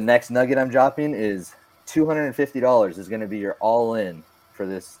 which is the next nugget I'm dropping is $250 is going to be your all-in for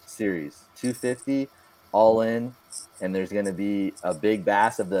this series. $250 all in, and there's going to be a big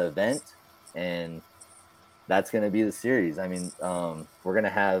bass of the event, and that's going to be the series. I mean, we're going to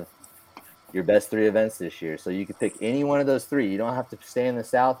have your best 3 events this year. So you can pick any one of those 3. You don't have to stay in the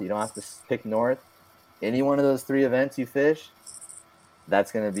south. You don't have to pick north. Any one of those 3 events you fish,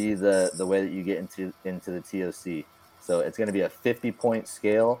 that's going to be the way that you get into the TOC. So it's going to be a 50-point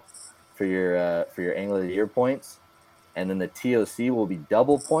scale for your Angler of the Year points, and then the TOC will be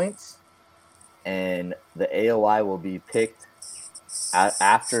double points, and the AOI will be picked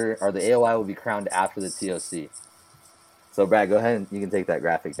after, or the AOI will be crowned after the TOC. So Brad, go ahead and you can take that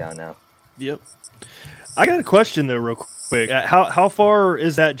graphic down now. Yep. I got a question though, real quick. How far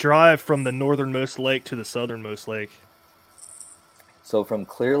is that drive from the northernmost lake to the southernmost lake? So from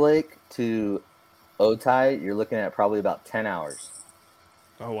Clear Lake to Otay, you're looking at probably about 10 hours.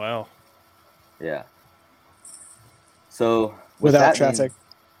 Oh wow. Yeah. So without traffic.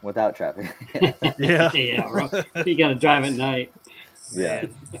 Without traffic. Yeah. Yeah, you got to drive at night. Yeah.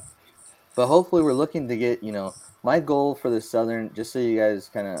 But hopefully we're looking to get, my goal for the southern, just so you guys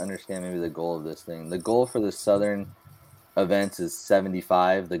kind of understand maybe the goal of this thing. The goal for the southern events is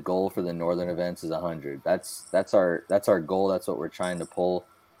 75. The goal for the northern events is 100. That's our goal. That's what we're trying to pull.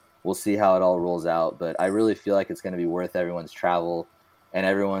 We'll see how it all rolls out, but I really feel like it's going to be worth everyone's travel and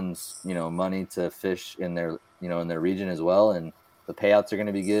everyone's, money to fish in their, in their region as well. And the payouts are going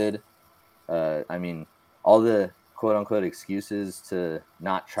to be good. I mean, all the quote unquote excuses to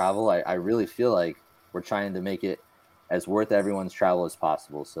not travel, I really feel like we're trying to make it as worth everyone's travel as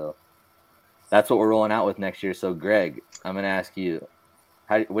possible. So that's what we're rolling out with next year. So Greg, I'm going to ask you,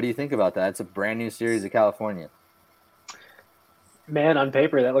 what do you think about that? It's a brand new series of California. Man, on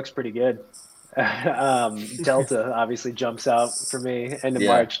paper, that looks pretty good. Delta obviously jumps out for me, end of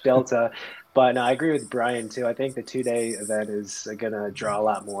March, Delta. But no, I agree with Brian, too. I think the 2-day event is going to draw a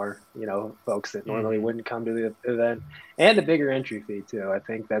lot more, folks that normally wouldn't come to the event, and a bigger entry fee, too. I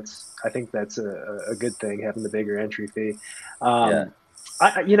think that's a good thing, having the bigger entry fee.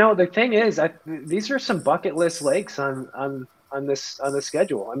 The thing is, these are some bucket list lakes on the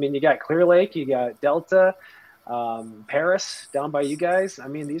schedule. I mean, you got Clear Lake, you got Delta, Paris down by you guys. I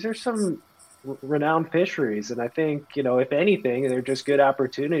mean, these are some renowned fisheries, and I think if anything, they're just good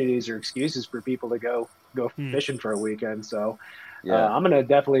opportunities or excuses for people to go fishing for a weekend. So I'm gonna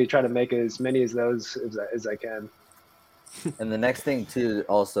definitely try to make as many of those as I can. And the next thing too,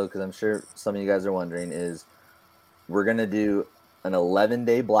 also, because I'm sure some of you guys are wondering, is we're gonna do an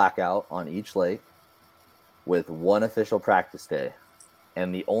 11-day blackout on each lake with one official practice day,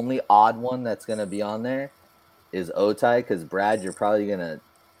 and the only odd one that's gonna be on there is Otay, because Brad, you're probably gonna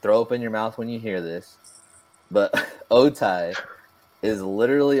throw open your mouth when you hear this, but Otay is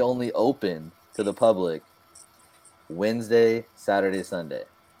literally only open to the public Wednesday, Saturday, Sunday,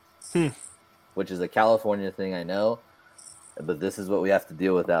 which is a California thing, I know, but this is what we have to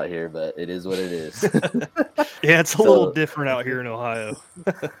deal with out here, but it is what it is. Yeah, it's a little different out here in Ohio.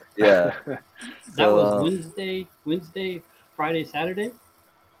 Yeah. That was Wednesday, Friday, Saturday?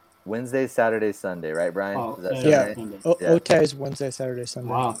 Wednesday, Saturday, Sunday, right, Brian? Oh, Does that Saturday, sound right? Sunday. Otay is Wednesday, Saturday, Sunday.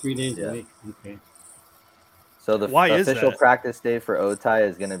 Wow, 3 days a week. Okay. So the official practice day for Otay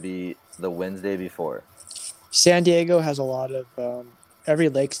is going to be the Wednesday before. San Diego has a lot of every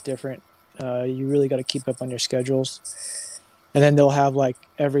lake's different. You really got to keep up on your schedules. And then they'll have like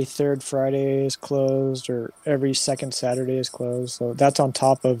every third Friday is closed or every second Saturday is closed. So that's on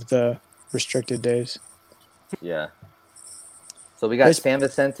top of the restricted days. Yeah. So we got San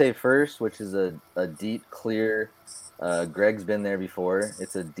Vicente first, which is a deep, clear. Greg's been there before.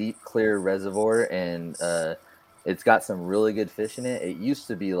 It's a deep, clear reservoir, and it's got some really good fish in it. It used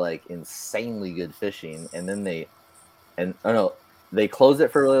to be like insanely good fishing, and then they closed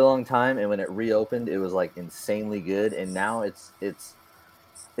it for a really long time, and when it reopened, it was like insanely good. And now it's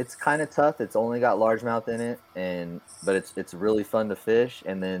kind of tough. It's only got largemouth in it, but it's really fun to fish.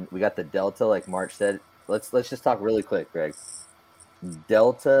 And then we got the Delta, like March said. Let's just talk really quick, Greg.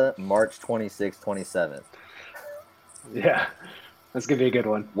 Delta, March 26th, 27th. Yeah, that's gonna be a good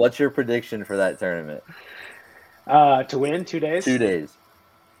one. What's your prediction for that tournament? To win 2 days? 2 days.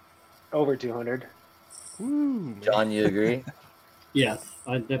 Over 200. Ooh, John, you agree? Yes,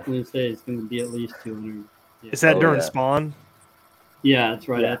 I'd definitely say it's going to be at least 200. Yeah. Is that during spawn? Yeah, it's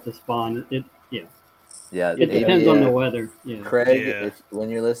right at the spawn. Yeah, it depends on the weather. Yeah. Craig,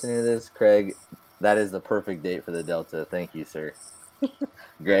 when you're listening to this, Craig, that is the perfect date for the Delta. Thank you, sir.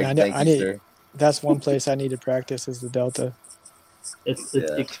 Greg, thank you, sir. That's one place I need to practice is the Delta. It's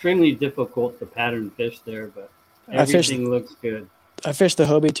extremely difficult to pattern fish there, but everything looks good. I fished the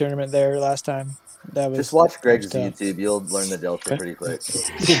Hobie tournament there last time. Just watch Greg's YouTube. You'll learn the Delta pretty quick.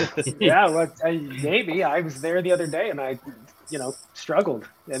 Yeah, well, maybe. I was there the other day and I, struggled.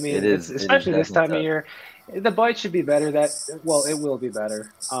 I mean, especially this time of year. The bite should be better. It will be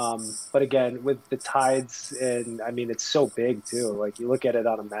better. But again, with the tides, and I mean, it's so big too. Like you look at it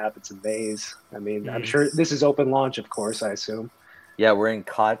on a map, it's a maze. I mean, I'm sure this is open launch, of course, I assume. Yeah, we're in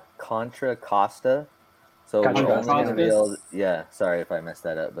Contra Costa. So Contra we're Costa only going to be Costa? able. Yeah, sorry if I messed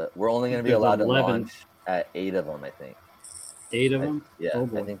that up, but we're only going to be There's allowed to 11. launch at 8 of them, I think. 8 of them? Yeah, Oh, I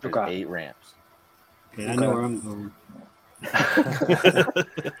boy. think there's Okay. 8 ramps. Okay, I know where I'm going.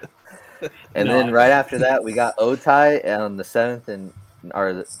 And No, then right after that, we got Otai on the 7th and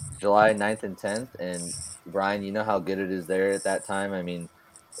or July 9th and 10th. And Brian, you know how good it is there at that time. I mean,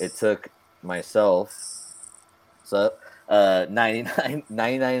 it took myself 99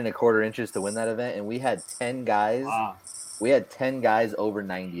 and a quarter inches to win that event, and we had 10 guys. Wow. We had 10 guys over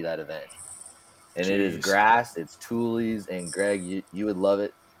 90 that event. And it is Jeez. grass, it's toolies, and Greg, you would love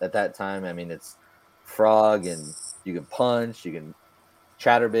it at that time. I mean, it's frog, and you can punch, you can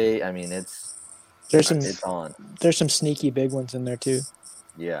chatterbait. I mean, it's on. There's some sneaky big ones in there too.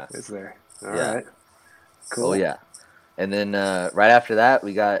 Yeah. Is there? All Yeah. right. Cool. Oh yeah. And then right after that,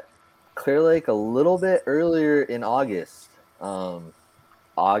 we got Clear Lake a little bit earlier in August,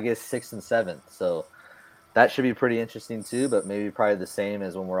 August 6th and 7th. So that should be pretty interesting too, but maybe probably the same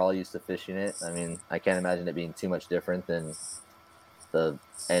as when we're all used to fishing it. I mean, I can't imagine it being too much different than the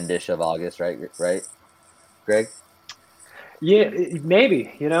endish of August, right? Right, Greg? Yeah,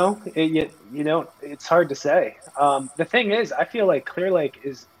 maybe. It's hard to say. The thing is, I feel like Clear Lake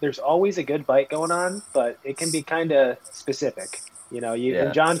there's always a good bite going on, but it can be kind of specific.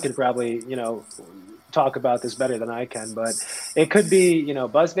 And John could probably talk about this better than I can, but it could be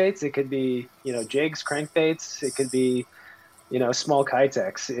buzzbaits, it could be jigs, crankbaits, it could be small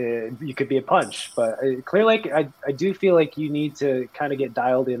kitex, you could be a punch. But Clear Lake, I do feel like you need to kind of get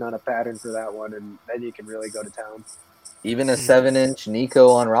dialed in on a pattern for that one, and then you can really go to town. Even a 7-inch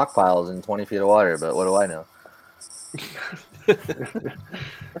Nico on rock piles in 20 feet of water, but what do I know?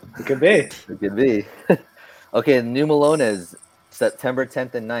 It could be. It could be. Okay, New Malones, September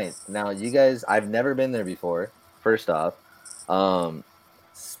 10th and 9th. Now, you guys, I've never been there before, first off.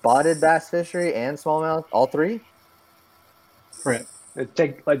 Spotted bass fishery and smallmouth, all three? Correct.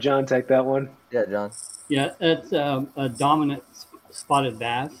 Let John take that one. Yeah, John. Yeah, it's a dominant spotted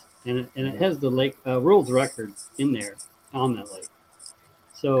bass, and it has the lake world's record in there on that lake.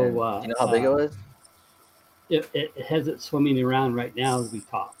 So you know how big it was? It has it swimming around right now as we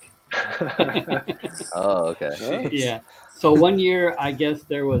talk. Oh, okay. Jeez. Yeah. So one year, I guess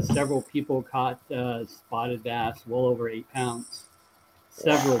there was several people caught spotted bass well over 8 pounds.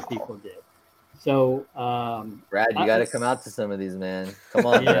 Several people did. So, Brad, you got to come out to some of these, man. Come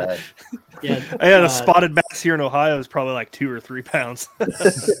on, Yeah. Brad. yeah, I had a spotted bass here in Ohio is probably like 2 or 3 pounds.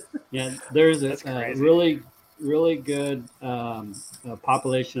 yeah. There's That's a crazy. really good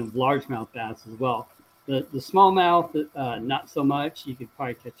population of largemouth bass as well. The smallmouth, not so much. You could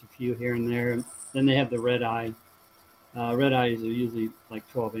probably catch a few here and there. And then they have the red eye. Red eyes are usually like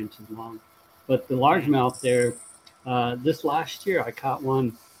 12 inches long. But the largemouth there, this last year I caught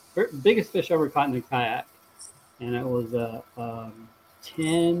one, biggest fish I ever caught in a kayak. And it was a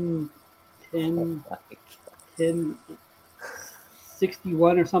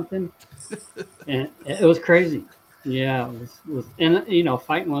 1061 or something. And it was crazy. Yeah, it was and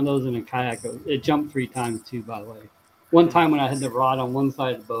fighting one of those in a kayak, it jumped 3 times too, by the way. One time when I had the rod on one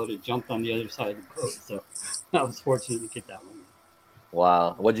side of the boat, it jumped on the other side of the boat. So I was fortunate to get that one.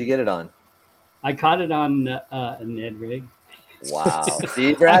 Wow. What'd you get it on? I caught it on a Ned rig. Wow.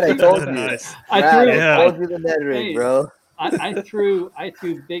 See, Brad, I told you. Nice. Brad, I I told you the Ned rig, Hey. bro. I threw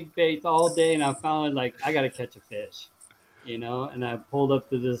big baits all day, and I finally I got to catch a fish, and I pulled up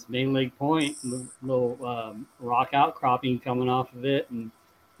to this main lake point, and little rock outcropping coming off of it, and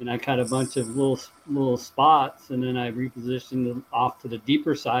I caught a bunch of little spots, and then I repositioned them off to the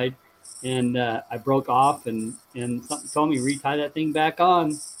deeper side, and I broke off, and something told me retie that thing back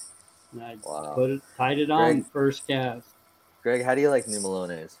on, and I tied it on Greg? first cast. Greg, how do you like New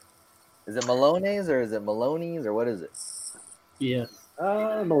Malones? Is it Malones or is it Maloney's or what is it? Yes,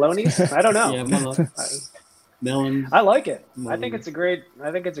 Maloney's? I don't know. yeah, melons. I like it. I Melons. think it's a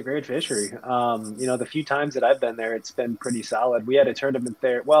great fishery. The few times that I've been there, it's been pretty solid. We had a tournament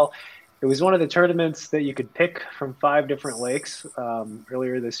there. Well, it was one of the tournaments that you could pick from 5 different lakes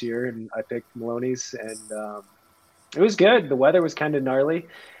earlier this year, and I picked Maloney's, and it was good. The weather was kind of gnarly,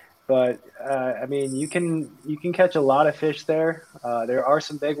 but you can catch a lot of fish there. There are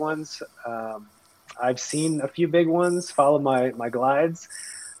some big ones. I've seen a few big ones follow my glides.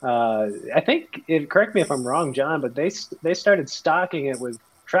 I think, correct me if I'm wrong, John, but they started stocking it with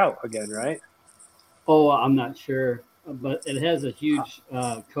trout again, right? Oh, I'm not sure, but it has a huge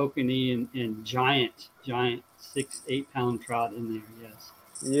kokanee and giant 6-8 pound trout in there. Yes.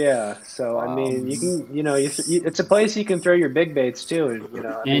 Yeah. So Wow. you can, it's a place you can throw your big baits too, and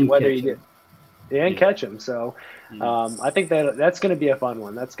And whether catch you get. and catch them. So I think that's going to be a fun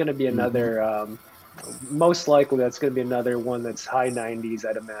one. That's going to be another, most likely that's going to be another one that's high 90s.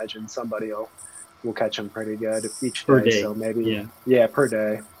 I'd imagine somebody will catch them pretty good each Per day. day. So maybe, Yeah. per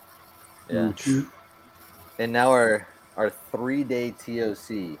day. Yeah. And now our 3-day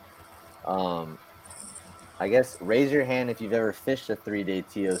TOC. I guess raise your hand if you've ever fished a 3-day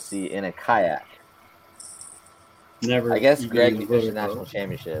TOC in a kayak. Never. I guess Greg, you you fished the national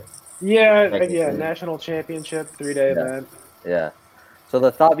championship. Yeah, Technically. national championship, 3-day event. Yeah. So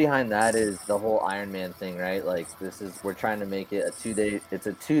the thought behind that is the whole Ironman thing, right? Like we're trying to make it it's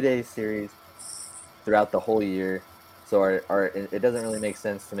a 2-day series throughout the whole year. So it doesn't really make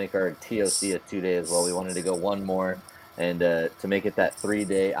sense to make our TOC a 2-day as well. We wanted to go one more and to make it that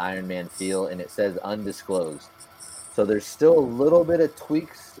 3-day Ironman feel, and it says undisclosed. So there's still a little bit of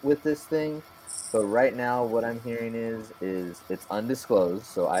tweaks with this thing, but right now what I'm hearing is it's undisclosed,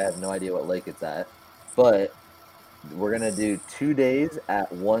 so I have no idea what lake it's at. But we're gonna do 2 days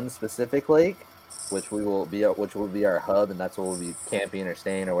at one specific lake, which will be our hub, and that's where we'll be camping or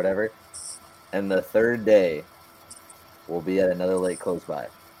staying or whatever. And the 3rd day will be at another lake close by.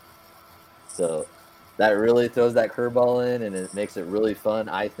 So that really throws that curveball in, and it makes it really fun,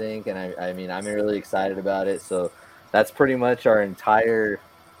 I think. And I mean, I'm really excited about it. So that's pretty much our entire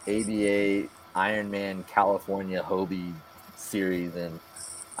ABA Ironman California Hobie series, and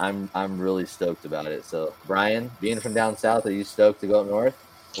I'm really stoked about it. So Brian, being from down south, are you stoked to go up north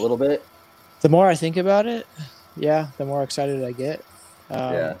a little bit? The more I think about it, yeah, the more excited I get.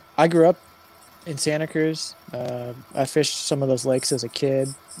 I grew up in Santa Cruz. I fished some of those lakes as a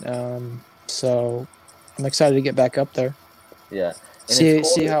kid, so I'm excited to get back up there. Yeah, and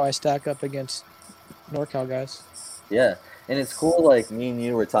see how I stack up against NorCal guys. Yeah, and it's cool. Like me and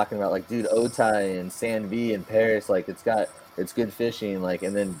you were talking about, like, dude, Otay and San V and Paris, like it's good fishing. Like,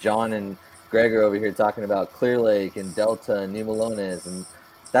 and then John and Greg are over here talking about Clear Lake and Delta and New Melones, and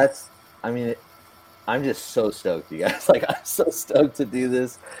I'm just so stoked, you guys. Like, I'm so stoked to do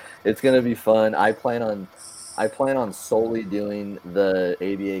this. It's gonna be fun. I plan on solely doing the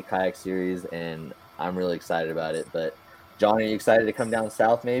ABA kayak series, and I'm really excited about it. But John, are you excited to come down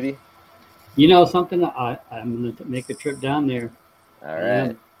south? Maybe. You know something? I'm gonna make a trip down there. All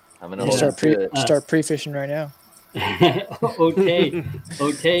right. I'm gonna start pre-fishing right now.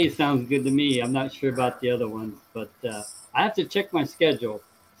 Otay sounds good to me. I'm not sure about the other ones, but I have to check my schedule.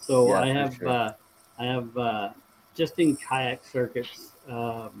 So yeah, I have just in kayak circuits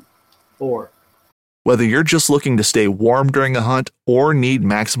 4. Whether you're just looking to stay warm during a hunt or need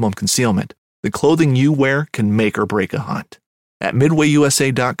maximum concealment, the clothing you wear can make or break a hunt. At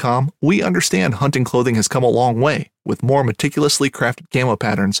MidwayUSA.com, we understand hunting clothing has come a long way with more meticulously crafted camo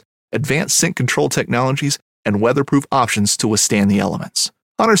patterns, advanced scent control technologies, and weatherproof options to withstand the elements.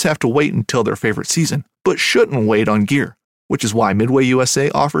 Hunters have to wait until their favorite season, but shouldn't wait on gear, which is why Midway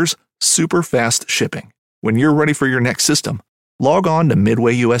USA offers super fast shipping. When you're ready for your next system, log on to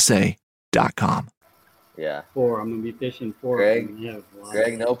MidwayUSA.com. Yeah. 4. I'm going to be fishing 4.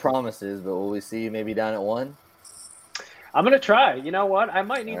 Greg, no promises, but will we see you maybe down at 1? I'm going to try. You know what? I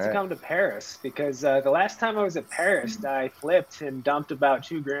might need to come to Paris because the last time I was at Paris, I flipped and dumped about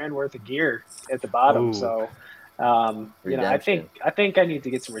 $2,000 worth of gear at the bottom. Ooh. So, I think I need to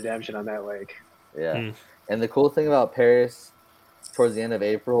get some redemption on that lake. Yeah. And the cool thing about Paris, towards the end of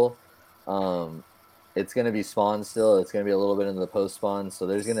April, it's going to be spawn still. It's going to be a little bit into the post spawn. So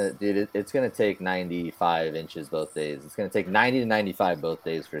it's going to take 95 inches both days. It's going to take 90 to 95 both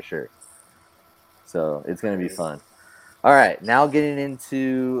days for sure. So it's going to be fun. All right, now getting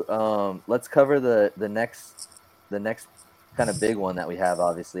into let's cover the next kind of big one that we have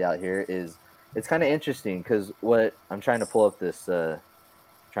obviously out here is it's kind of interesting because what I'm trying to pull this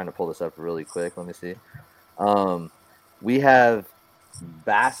up really quick. Let me see. We have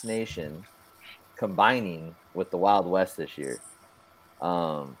Bass Nation combining with the Wild West this year.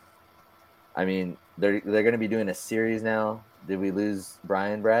 I mean, they're going to be doing a series now. Did we lose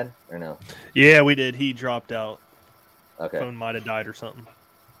Brad, or no? Yeah, we did. He dropped out. Okay. Phone might have died or something.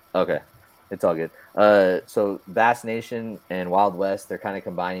 Okay. It's all good. So Bass Nation and Wild West, they're kind of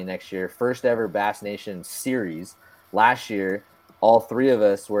combining next year. First ever Bass Nation series. Last year, all 3 of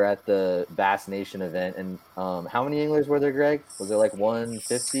us were at the Bass Nation event. And how many anglers were there, Greg? Was there like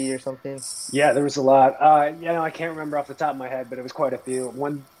 150 or something? Yeah, there was a lot. I can't remember off the top of my head, but it was quite a few.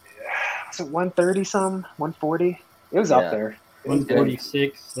 Was it 130 some? 140? It was up there.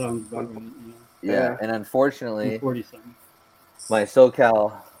 146. Yeah, and unfortunately, my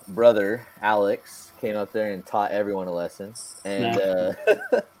SoCal brother Alex came up there and taught everyone a lesson, and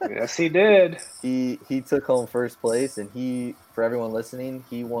Yes, he did. he took home first place, and for everyone listening,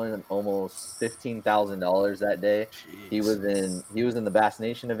 he won almost $15,000 that day. He was in the Bass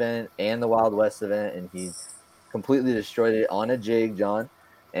Nation event and the Wild West event, and he completely destroyed it on a jig, John.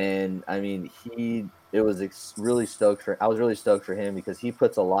 And I mean, I was really stoked for him because he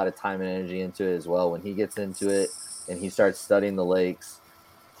puts a lot of time and energy into it as well. When he gets into it and he starts studying the lakes,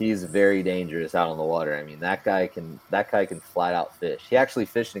 he's very dangerous out on the water. I mean, that guy can flat out fish. He actually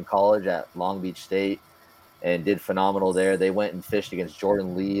fished in college at Long Beach State and did phenomenal there. They went and fished against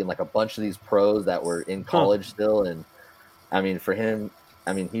Jordan Lee and like a bunch of these pros that were in college still. And I mean, for him,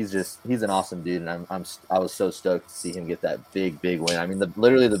 I mean, he's an awesome dude, and I was so stoked to see him get that big win. I mean,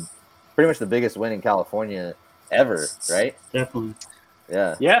 pretty much the biggest win in California ever, right? Definitely.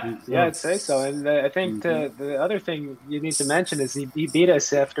 Yeah, I'd say so. And I think the other thing you need to mention is he beat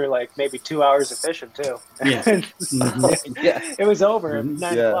us after like maybe 2 hours of fishing too. Yeah. It was over at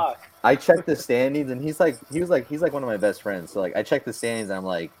 9 o'clock. I checked the standings, and he's like one of my best friends. So like, I checked the standings, and I'm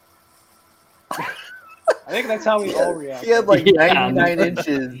like, I think that's how we all react. He had like 99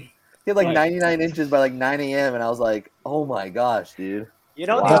 inches. He had like 99 inches by like 9 a.m. And I was like, oh my gosh, dude. You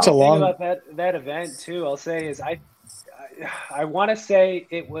know, the thing about that event too, I'll say is I want to say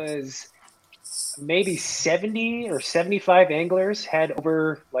it was maybe 70 or 75 anglers had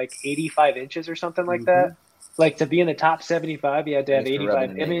over like 85 inches or something like that. Like to be in the top 75, you had to have 85. I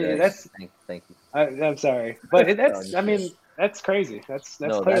mean, that's thank you. I'm sorry, but that's I mean. That's crazy. That's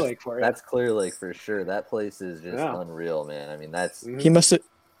Clear Lake for you. That's Clear Lake for sure. That place is just unreal, man. I mean, that's he must have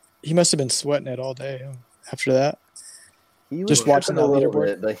been sweating it all day after that. He was just watching the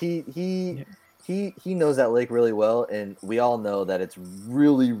leaderboard. But he knows that lake really well, and we all know that it's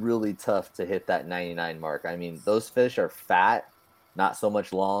really, really tough to hit that 99 mark. I mean, those fish are fat, not so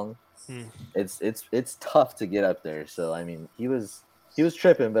much long. It's tough to get up there. So I mean, he was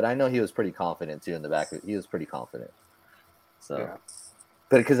tripping, but I know he was pretty confident too in the back. He was pretty confident. So,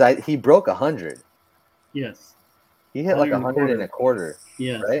 but because he broke 100. Yes. He hit like 100 and a quarter.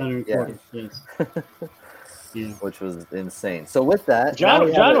 Yes, right? 100 and a quarter. Yes. Yeah. Which was insane. So with that,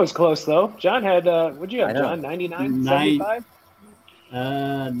 John was close though. John had what'd you have, John? 99, 75?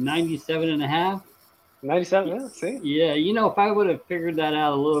 97 and a half. 97, yeah, see? Yeah, you know, if I would have figured that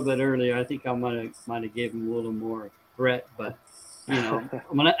out a little bit earlier, I think I might have gave him a little more threat. But you know,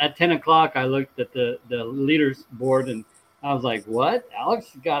 at 10 o'clock I looked at the leaders board and I was like, what? Alex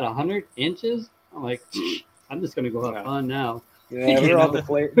got 100 inches? I'm like, I'm just gonna go have fun now. Yeah, we're all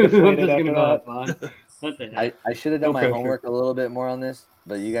deflated. I'm just gonna go have fun. What the heck? I should have done my homework a little bit more on this,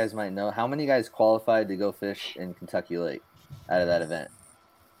 but you guys might know. How many guys qualified to go fish in Kentucky Lake out of that event?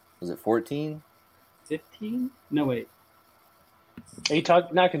 Was it 14? 15? No, wait. Are you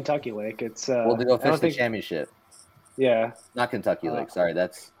not Kentucky Lake? It's well, to go fish the championship. Yeah. Not Kentucky Lake. Sorry,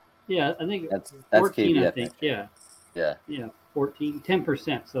 that's. Yeah, I think that's 14. KBF, I think. Yeah. Yeah. 14,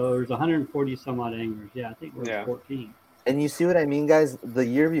 10%. So there's 140 some odd anglers. Yeah, I think we're 14. And you see what I mean, guys? The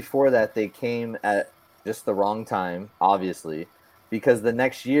year before that, they came at just the wrong time, obviously, because the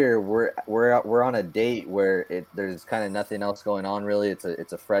next year we're on a date where there's kind of nothing else going on really. It's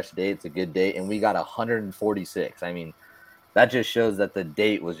a fresh date, it's a good date, and we got 146. I mean, that just shows that the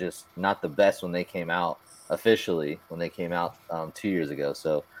date was just not the best when they came out officially 2 years ago.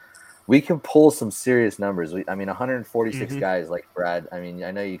 So we can pull some serious numbers. 146 guys like Brad. I mean, I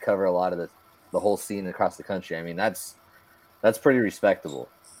know you cover a lot of the whole scene across the country. I mean, that's pretty respectable.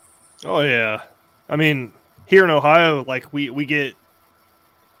 Oh yeah. I mean, here in Ohio, like we get,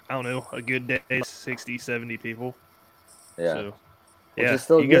 I don't know, a good day, 60, 70 people. Yeah. So, which is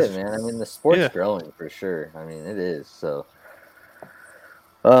still good, man. I mean, the sport's growing for sure. I mean, it is. So,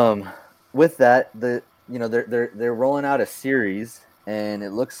 with that, they're rolling out a series, and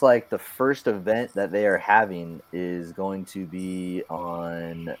it looks like the first event that they are having is going to be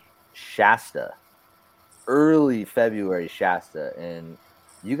on Shasta, early February Shasta, and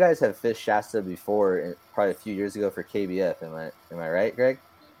you guys have fished Shasta before, probably a few years ago for KBF. Am I right, Greg?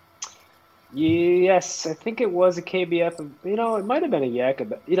 Yes, I think it was a KBF. You know, it might have been a Yak,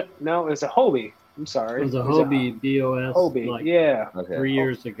 but no, it was a Hobie. I'm sorry. It was a Hobie BOS. Hobie, like yeah. 3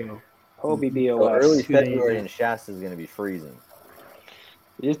 years ago. Hobie BOS. So early February in Shasta is going to be freezing.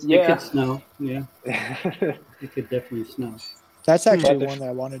 It could snow. Yeah, it could definitely snow. That's actually one that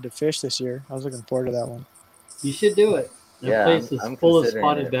I wanted to fish this year. I was looking forward to that one. You should do it. That place is full of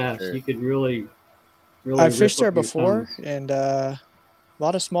spotted bass. Sure. You could really. I fished there before, and a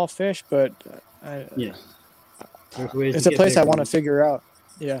lot of small fish, but it's a place I want to figure out.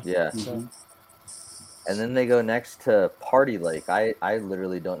 Yeah. Yeah. So. And then they go next to Party Lake. I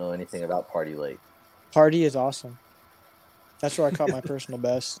literally don't know anything about Party Lake. Party is awesome. That's where I caught my personal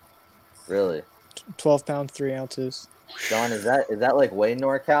best. Really? 12 pounds, 3 ounces. John, is that like way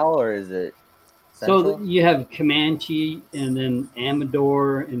NorCal or is it Central? So you have Comanche and then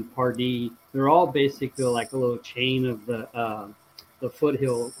Amador and Pardee. They're all basically like a little chain of the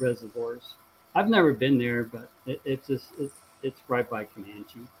foothill reservoirs. I've never been there, but it's right by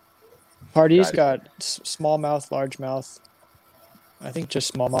Comanche. Party's got smallmouth, largemouth. I think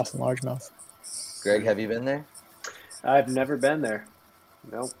just smallmouth and largemouth. Greg, have you been there? I've never been there.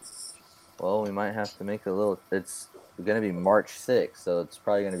 Nope. Well, we might have to make a little. It's going to be March 6th, so it's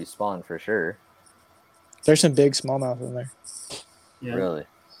probably going to be spawn for sure. There's some big smallmouth in there. Yeah. Really?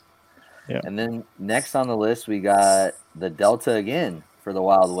 Yeah. And then next on the list, we got the Delta again for the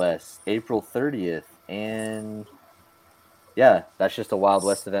Wild West, April 30th. And yeah, that's just a Wild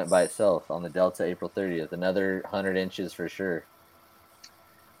West event by itself on the Delta, April 30th. Another 100 inches for sure.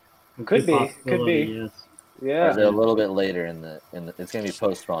 Could be. Yes. Yeah. Or is it a little bit later in the it's going to be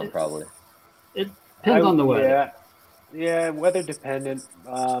post spawn probably. It depends on the weather. Yeah, weather dependent.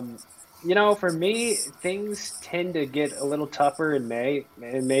 For me, things tend to get a little tougher in May,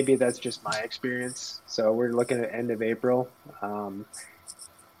 and maybe that's just my experience. So we're looking at end of April.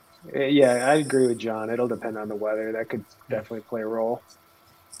 Yeah, I agree with John. It'll depend on the weather. That could definitely play a role.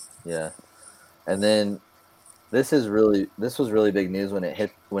 Yeah. And then this was really big news when it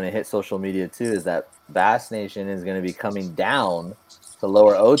hit social media too, is that Bass Nation is going to be coming down to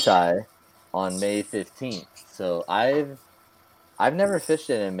Lower Otay on May 15th. So I've never fished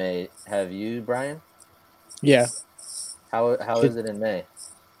it in May. Have you, Brian? Yeah. How is it in May?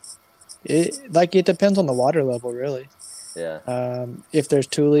 It depends on the water level, really. Yeah. If there's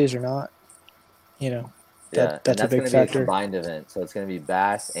tulies or not, that's a big factor. That's going to be a combined event, so it's going to be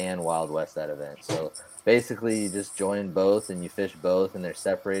Bass and Wild West that event. So basically, you just join both and you fish both, and they're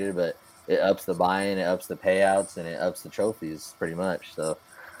separated, but it ups the buy-in, it ups the payouts, and it ups the trophies pretty much. So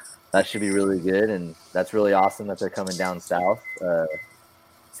that should be really good, and that's really awesome that they're coming down south.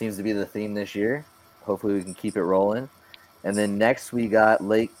 Seems to be the theme this year. Hopefully, we can keep it rolling. And then next we got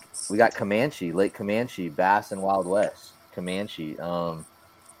Comanche, Lake Comanche, Bass and Wild West. Comanche. You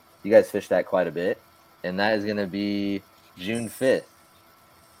guys fished that quite a bit, and that is going to be June 5th.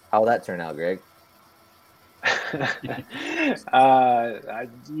 How will that turn out, Greg?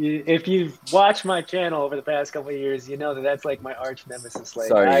 If you've watched my channel over the past couple of years, you know that's like my arch nemesis lake.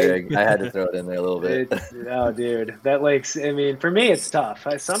 Sorry, Greg. I had to throw it in there a little bit. No, dude. That lake's, for me, it's tough.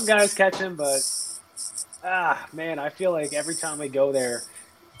 Some guys catch them, but, man, I feel like every time we go there,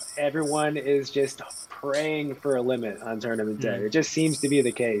 everyone is just praying for a limit on tournament day. It just seems to be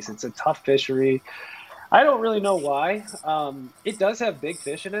the case. It's a tough fishery. I don't really know why. It does have big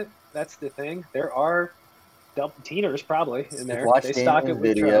fish in it. That's the thing. There are teeners probably in there. Watch they stock it Damien's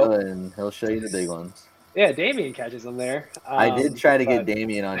with video, trout. and he'll show you the big ones. Yeah, Damien catches them there. I did try to get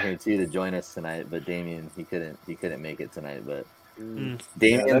Damien on here too to join us tonight, but Damien he couldn't make it tonight. But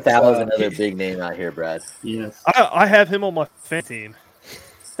Damien Thal is another big name out here, Brad. Yes, I have him on my fan team.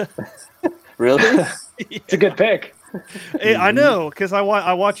 Really? It's a good pick. Hey, I know, because I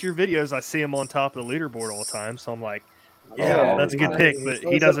watch your videos. I see him on top of the leaderboard all the time, so I'm like, yeah, that's a good pick. But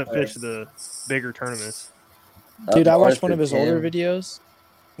he doesn't fish the bigger tournaments. Dude, I watched one of his older videos.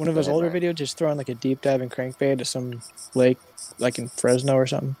 One of his older videos, just throwing like a deep diving crankbait at some lake, like in Fresno or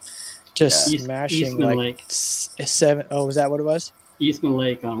something. Just smashing Eastman like Lake. 7. Oh, was that what it was? Eastman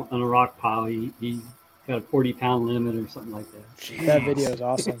Lake on a rock pile. He got a 40-pound limit or something like that. Jeez. That video is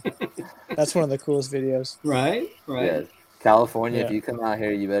awesome. That's one of the coolest videos. Right. Yeah. California, if you come out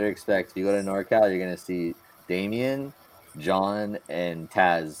here, you better expect, if you go to NorCal, you're going to see Damien, John, and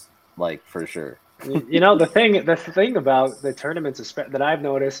Taz, like, for sure. The thing about the tournaments that I've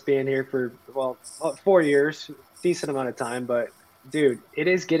noticed being here for 4 years, decent amount of time, but dude, it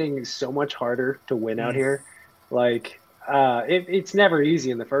is getting so much harder to win out here. Like, it's never easy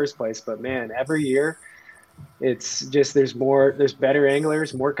in the first place, but man, every year it's just there's better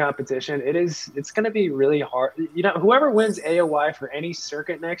anglers, more competition. It's going to be really hard. Whoever wins AOY for any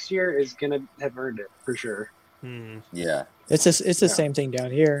circuit next year is going to have earned it for sure. Yeah. It's the same thing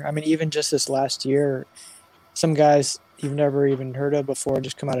down here. I mean, even just this last year, some guys you've never even heard of before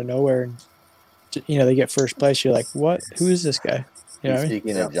just come out of nowhere and they get first place. You're like, what? Who is this guy? He's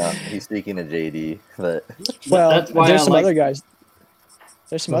speaking of John. He's speaking of JD, but that's why there's some other guys.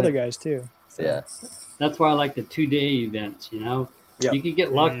 There's some other guys too. So. Yeah. That's why I like the 2-day events. You could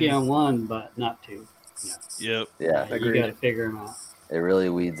get lucky on one, but not two. Yep. Yeah. You got to figure them out. It really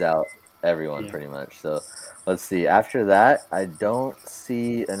weeds out everyone pretty much. So let's see. After that, I don't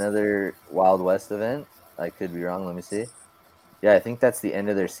see another Wild West event. I could be wrong. Let me see. Yeah, I think that's the end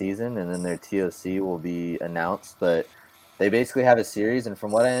of their season, and then their TOC will be announced. But they basically have a series, and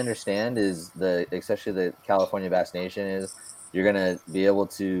from what I understand, is especially the California Bass Nation is you're gonna be able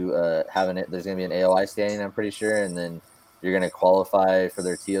to there's gonna be an AOI standing, I'm pretty sure, and then you're gonna qualify for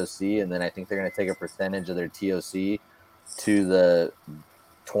their TOC, and then I think they're gonna take a percentage of their TOC to the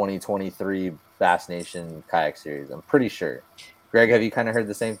 2023 Bass Nation Kayak Series. I'm pretty sure. Greg, have you kind of heard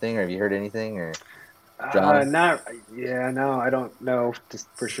the same thing, or have you heard anything, or John? No, I don't know just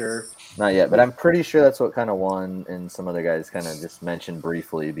for sure. Not yet, but I'm pretty sure that's what kind of Juan and some other guys kind of just mentioned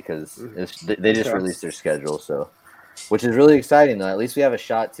briefly because they just released their schedule. So, which is really exciting though. At least we have a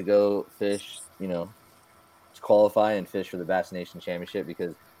shot to go fish, to qualify and fish for the Bass Nation Championship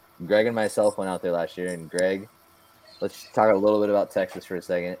because Greg and myself went out there last year. And Greg, let's talk a little bit about Texas for a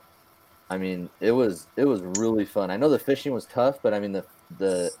second. I mean, it was really fun. I know the fishing was tough, but I mean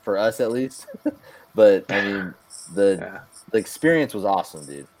the for us at least. But I mean the experience was awesome,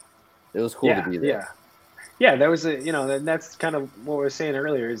 dude. It was cool to be there. Yeah, that was that's kind of what we were saying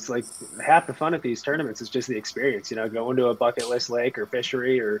earlier. Is like half the fun at these tournaments is just the experience. Going to a bucket list lake or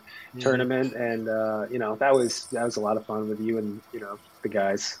fishery or tournament, and that was a lot of fun with you and the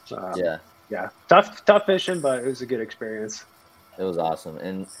guys. Tough fishing, but it was a good experience. It was awesome,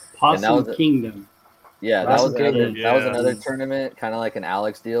 and Possum that was Kingdom. Yeah, that was another tournament, kind of like an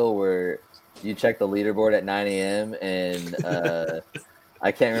Alex deal where you check the leaderboard at 9 a.m. and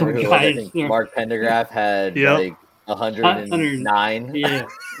I can't remember who it was. I think Mark Pendergraph had like 109. Yeah,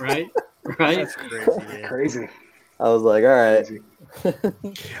 right. That's crazy. Crazy. I was like, all right.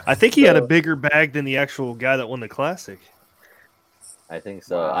 I think he had a bigger bag than the actual guy that won the Classic. I think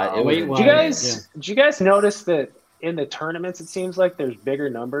so. Did you guys notice that in the tournaments it seems like there's bigger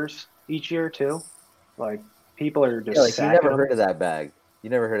numbers each year too? Like people are just you never heard of that bag. You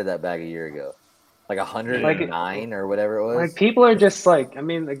never heard of that bag a year ago. Like 109 or whatever it was. Like people are just like, I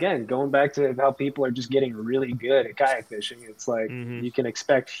mean, again, going back to how people are just getting really good at kayak fishing. It's like you can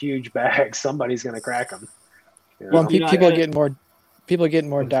expect huge bags. Somebody's going to crack them. Well, people are getting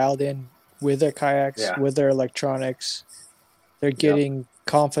more dialed in with their kayaks, with their electronics. They're getting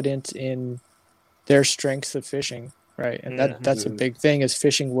confident in their strengths of fishing, right? And that's a big thing is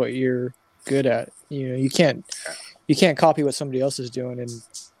fishing what you're good at. You can't copy what somebody else is doing and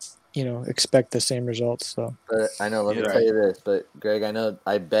expect the same results. So, but I know. Let me tell you this, but Greg, I know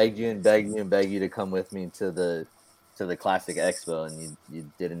I begged you to come with me to the Classic Expo, and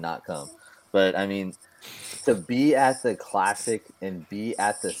you did not come. But I mean, to be at the Classic and be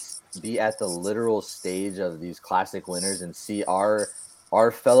at the literal stage of these Classic winners and see our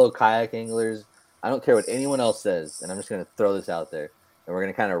fellow kayak anglers. I don't care what anyone else says, and I'm just going to throw this out there, and we're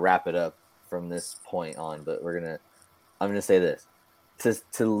going to kind of wrap it up from this point on. But I'm going to say this.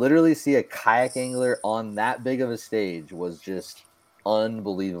 To literally see a kayak angler on that big of a stage was just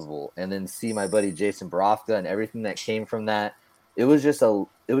unbelievable. And then see my buddy Jason Borofka and everything that came from that. It was just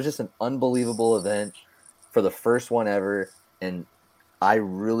an unbelievable event for the first one ever. And I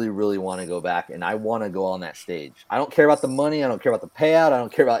really, really want to go back and I want to go on that stage. I don't care about the money. I don't care about the payout. I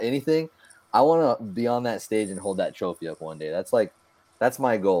don't care about anything. I want to be on that stage and hold that trophy up one day. That's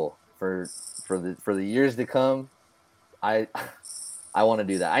my goal for the years to come. I want to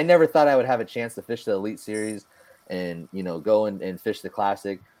do that. I never thought I would have a chance to fish the Elite Series and, go and fish the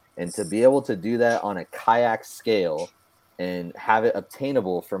Classic. And to be able to do that on a kayak scale and have it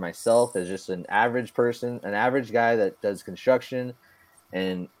obtainable for myself as just an average person, an average guy that does construction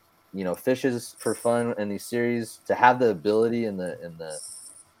and, fishes for fun in these series, to have the ability and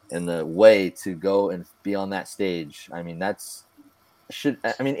the way to go and be on that stage. I mean,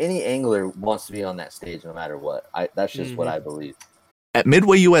 any angler wants to be on that stage no matter what. That's just what I believe. At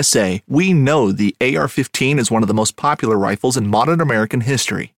Midway USA, we know the AR-15 is one of the most popular rifles in modern American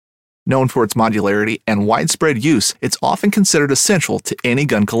history. Known for its modularity and widespread use, it's often considered essential to any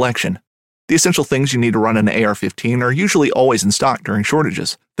gun collection. The essential things you need to run an AR-15 are usually always in stock during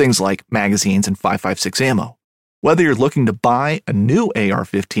shortages, things like magazines and 5.56 ammo. Whether you're looking to buy a new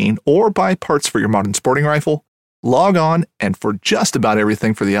AR-15 or buy parts for your modern sporting rifle, log on and for just about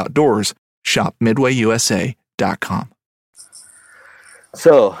everything for the outdoors, shop MidwayUSA.com.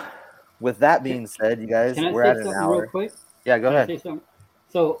 So, with that being said, you guys, we're at an hour. Real quick? Yeah, go ahead.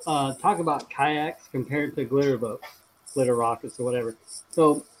 So, talk about kayaks compared to glitter boats, glitter rockets, or whatever.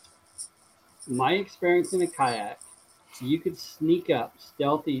 So, my experience in a kayak, you could sneak up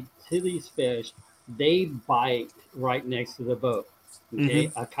stealthy to these fish. They bite right next to the boat. Okay,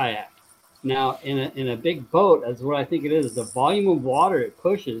 a kayak. Now, in a big boat, that's what I think it is. The volume of water it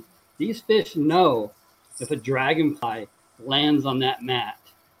pushes, These fish know if a dragonfly lands on that mat,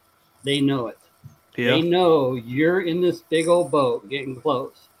 they know it. Yeah. They know you're in this big old boat getting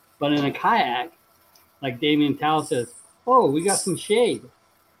close. But in a kayak, like Damian Tao says, oh, we got some shade.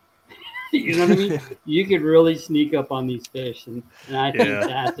 You know what I mean? You could really sneak up on these fish, and I think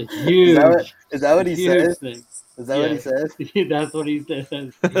that's a huge. Is that what he says? Thing. Is that what he says? That's what he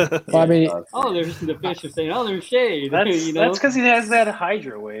says. Well, I mean, there's the fish are saying, oh, there's shade. That's you know? that's because he has that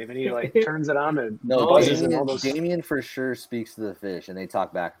hydro wave and he like turns it on and No, buzzes and all those. Damien for sure speaks to the fish, and they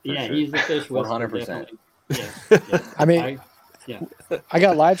talk back. For sure. He's the fish whisperer. 100%. Yeah. I mean, I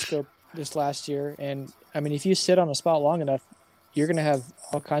got live scope this last year, and I mean, if you sit on a spot long enough, you're gonna have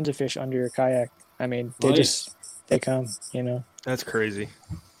all kinds of fish under your kayak. I mean, they come, you know. That's crazy.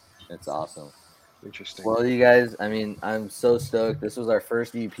 It's awesome. Interesting. Well, you guys, I mean, I'm so stoked. This was our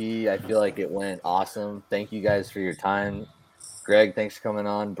first EP. I feel like it went awesome. Thank you guys for your time. Greg, thanks for coming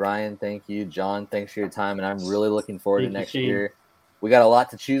on. Brian, thank you. John, thanks for your time. And I'm really looking forward to next year. We got a lot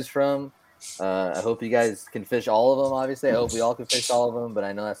to choose from. I hope you guys can fish all of them, obviously. I hope we all can fish all of them, but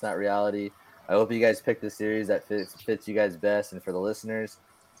I know that's not reality. I hope you guys pick the series that fits you guys best. And for the listeners,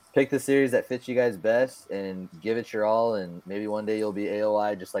 pick the series that fits you guys best and give it your all. And maybe one day you'll be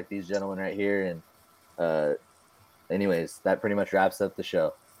AOI just like these gentlemen right here. And anyways, that pretty much wraps up the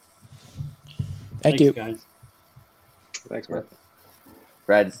show. Thanks, you guys. Thanks, man.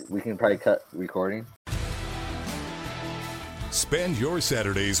 Brad, we can probably cut recording. Spend your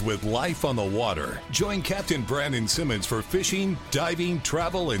Saturdays with life on the water. Join Captain Brandon Simmons for fishing, diving,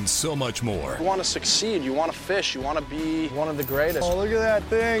 travel, and so much more. You want to succeed, you want to fish, you want to be one of the greatest. Oh, look at that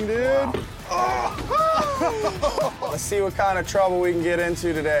thing, dude. Wow. Oh. Let's see what kind of trouble we can get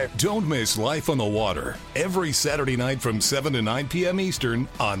into today. Don't miss Life on the Water every Saturday night from 7 to 9 p.m. Eastern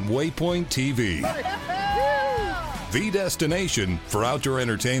on Waypoint TV. The destination for outdoor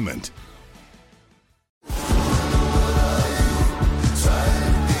entertainment.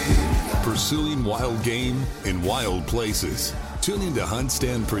 Pursuing wild game in wild places. Tune in to Hunt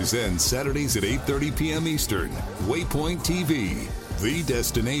Stand Presents Saturdays at 8:30 p.m. Eastern. Waypoint TV, the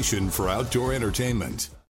destination for outdoor entertainment.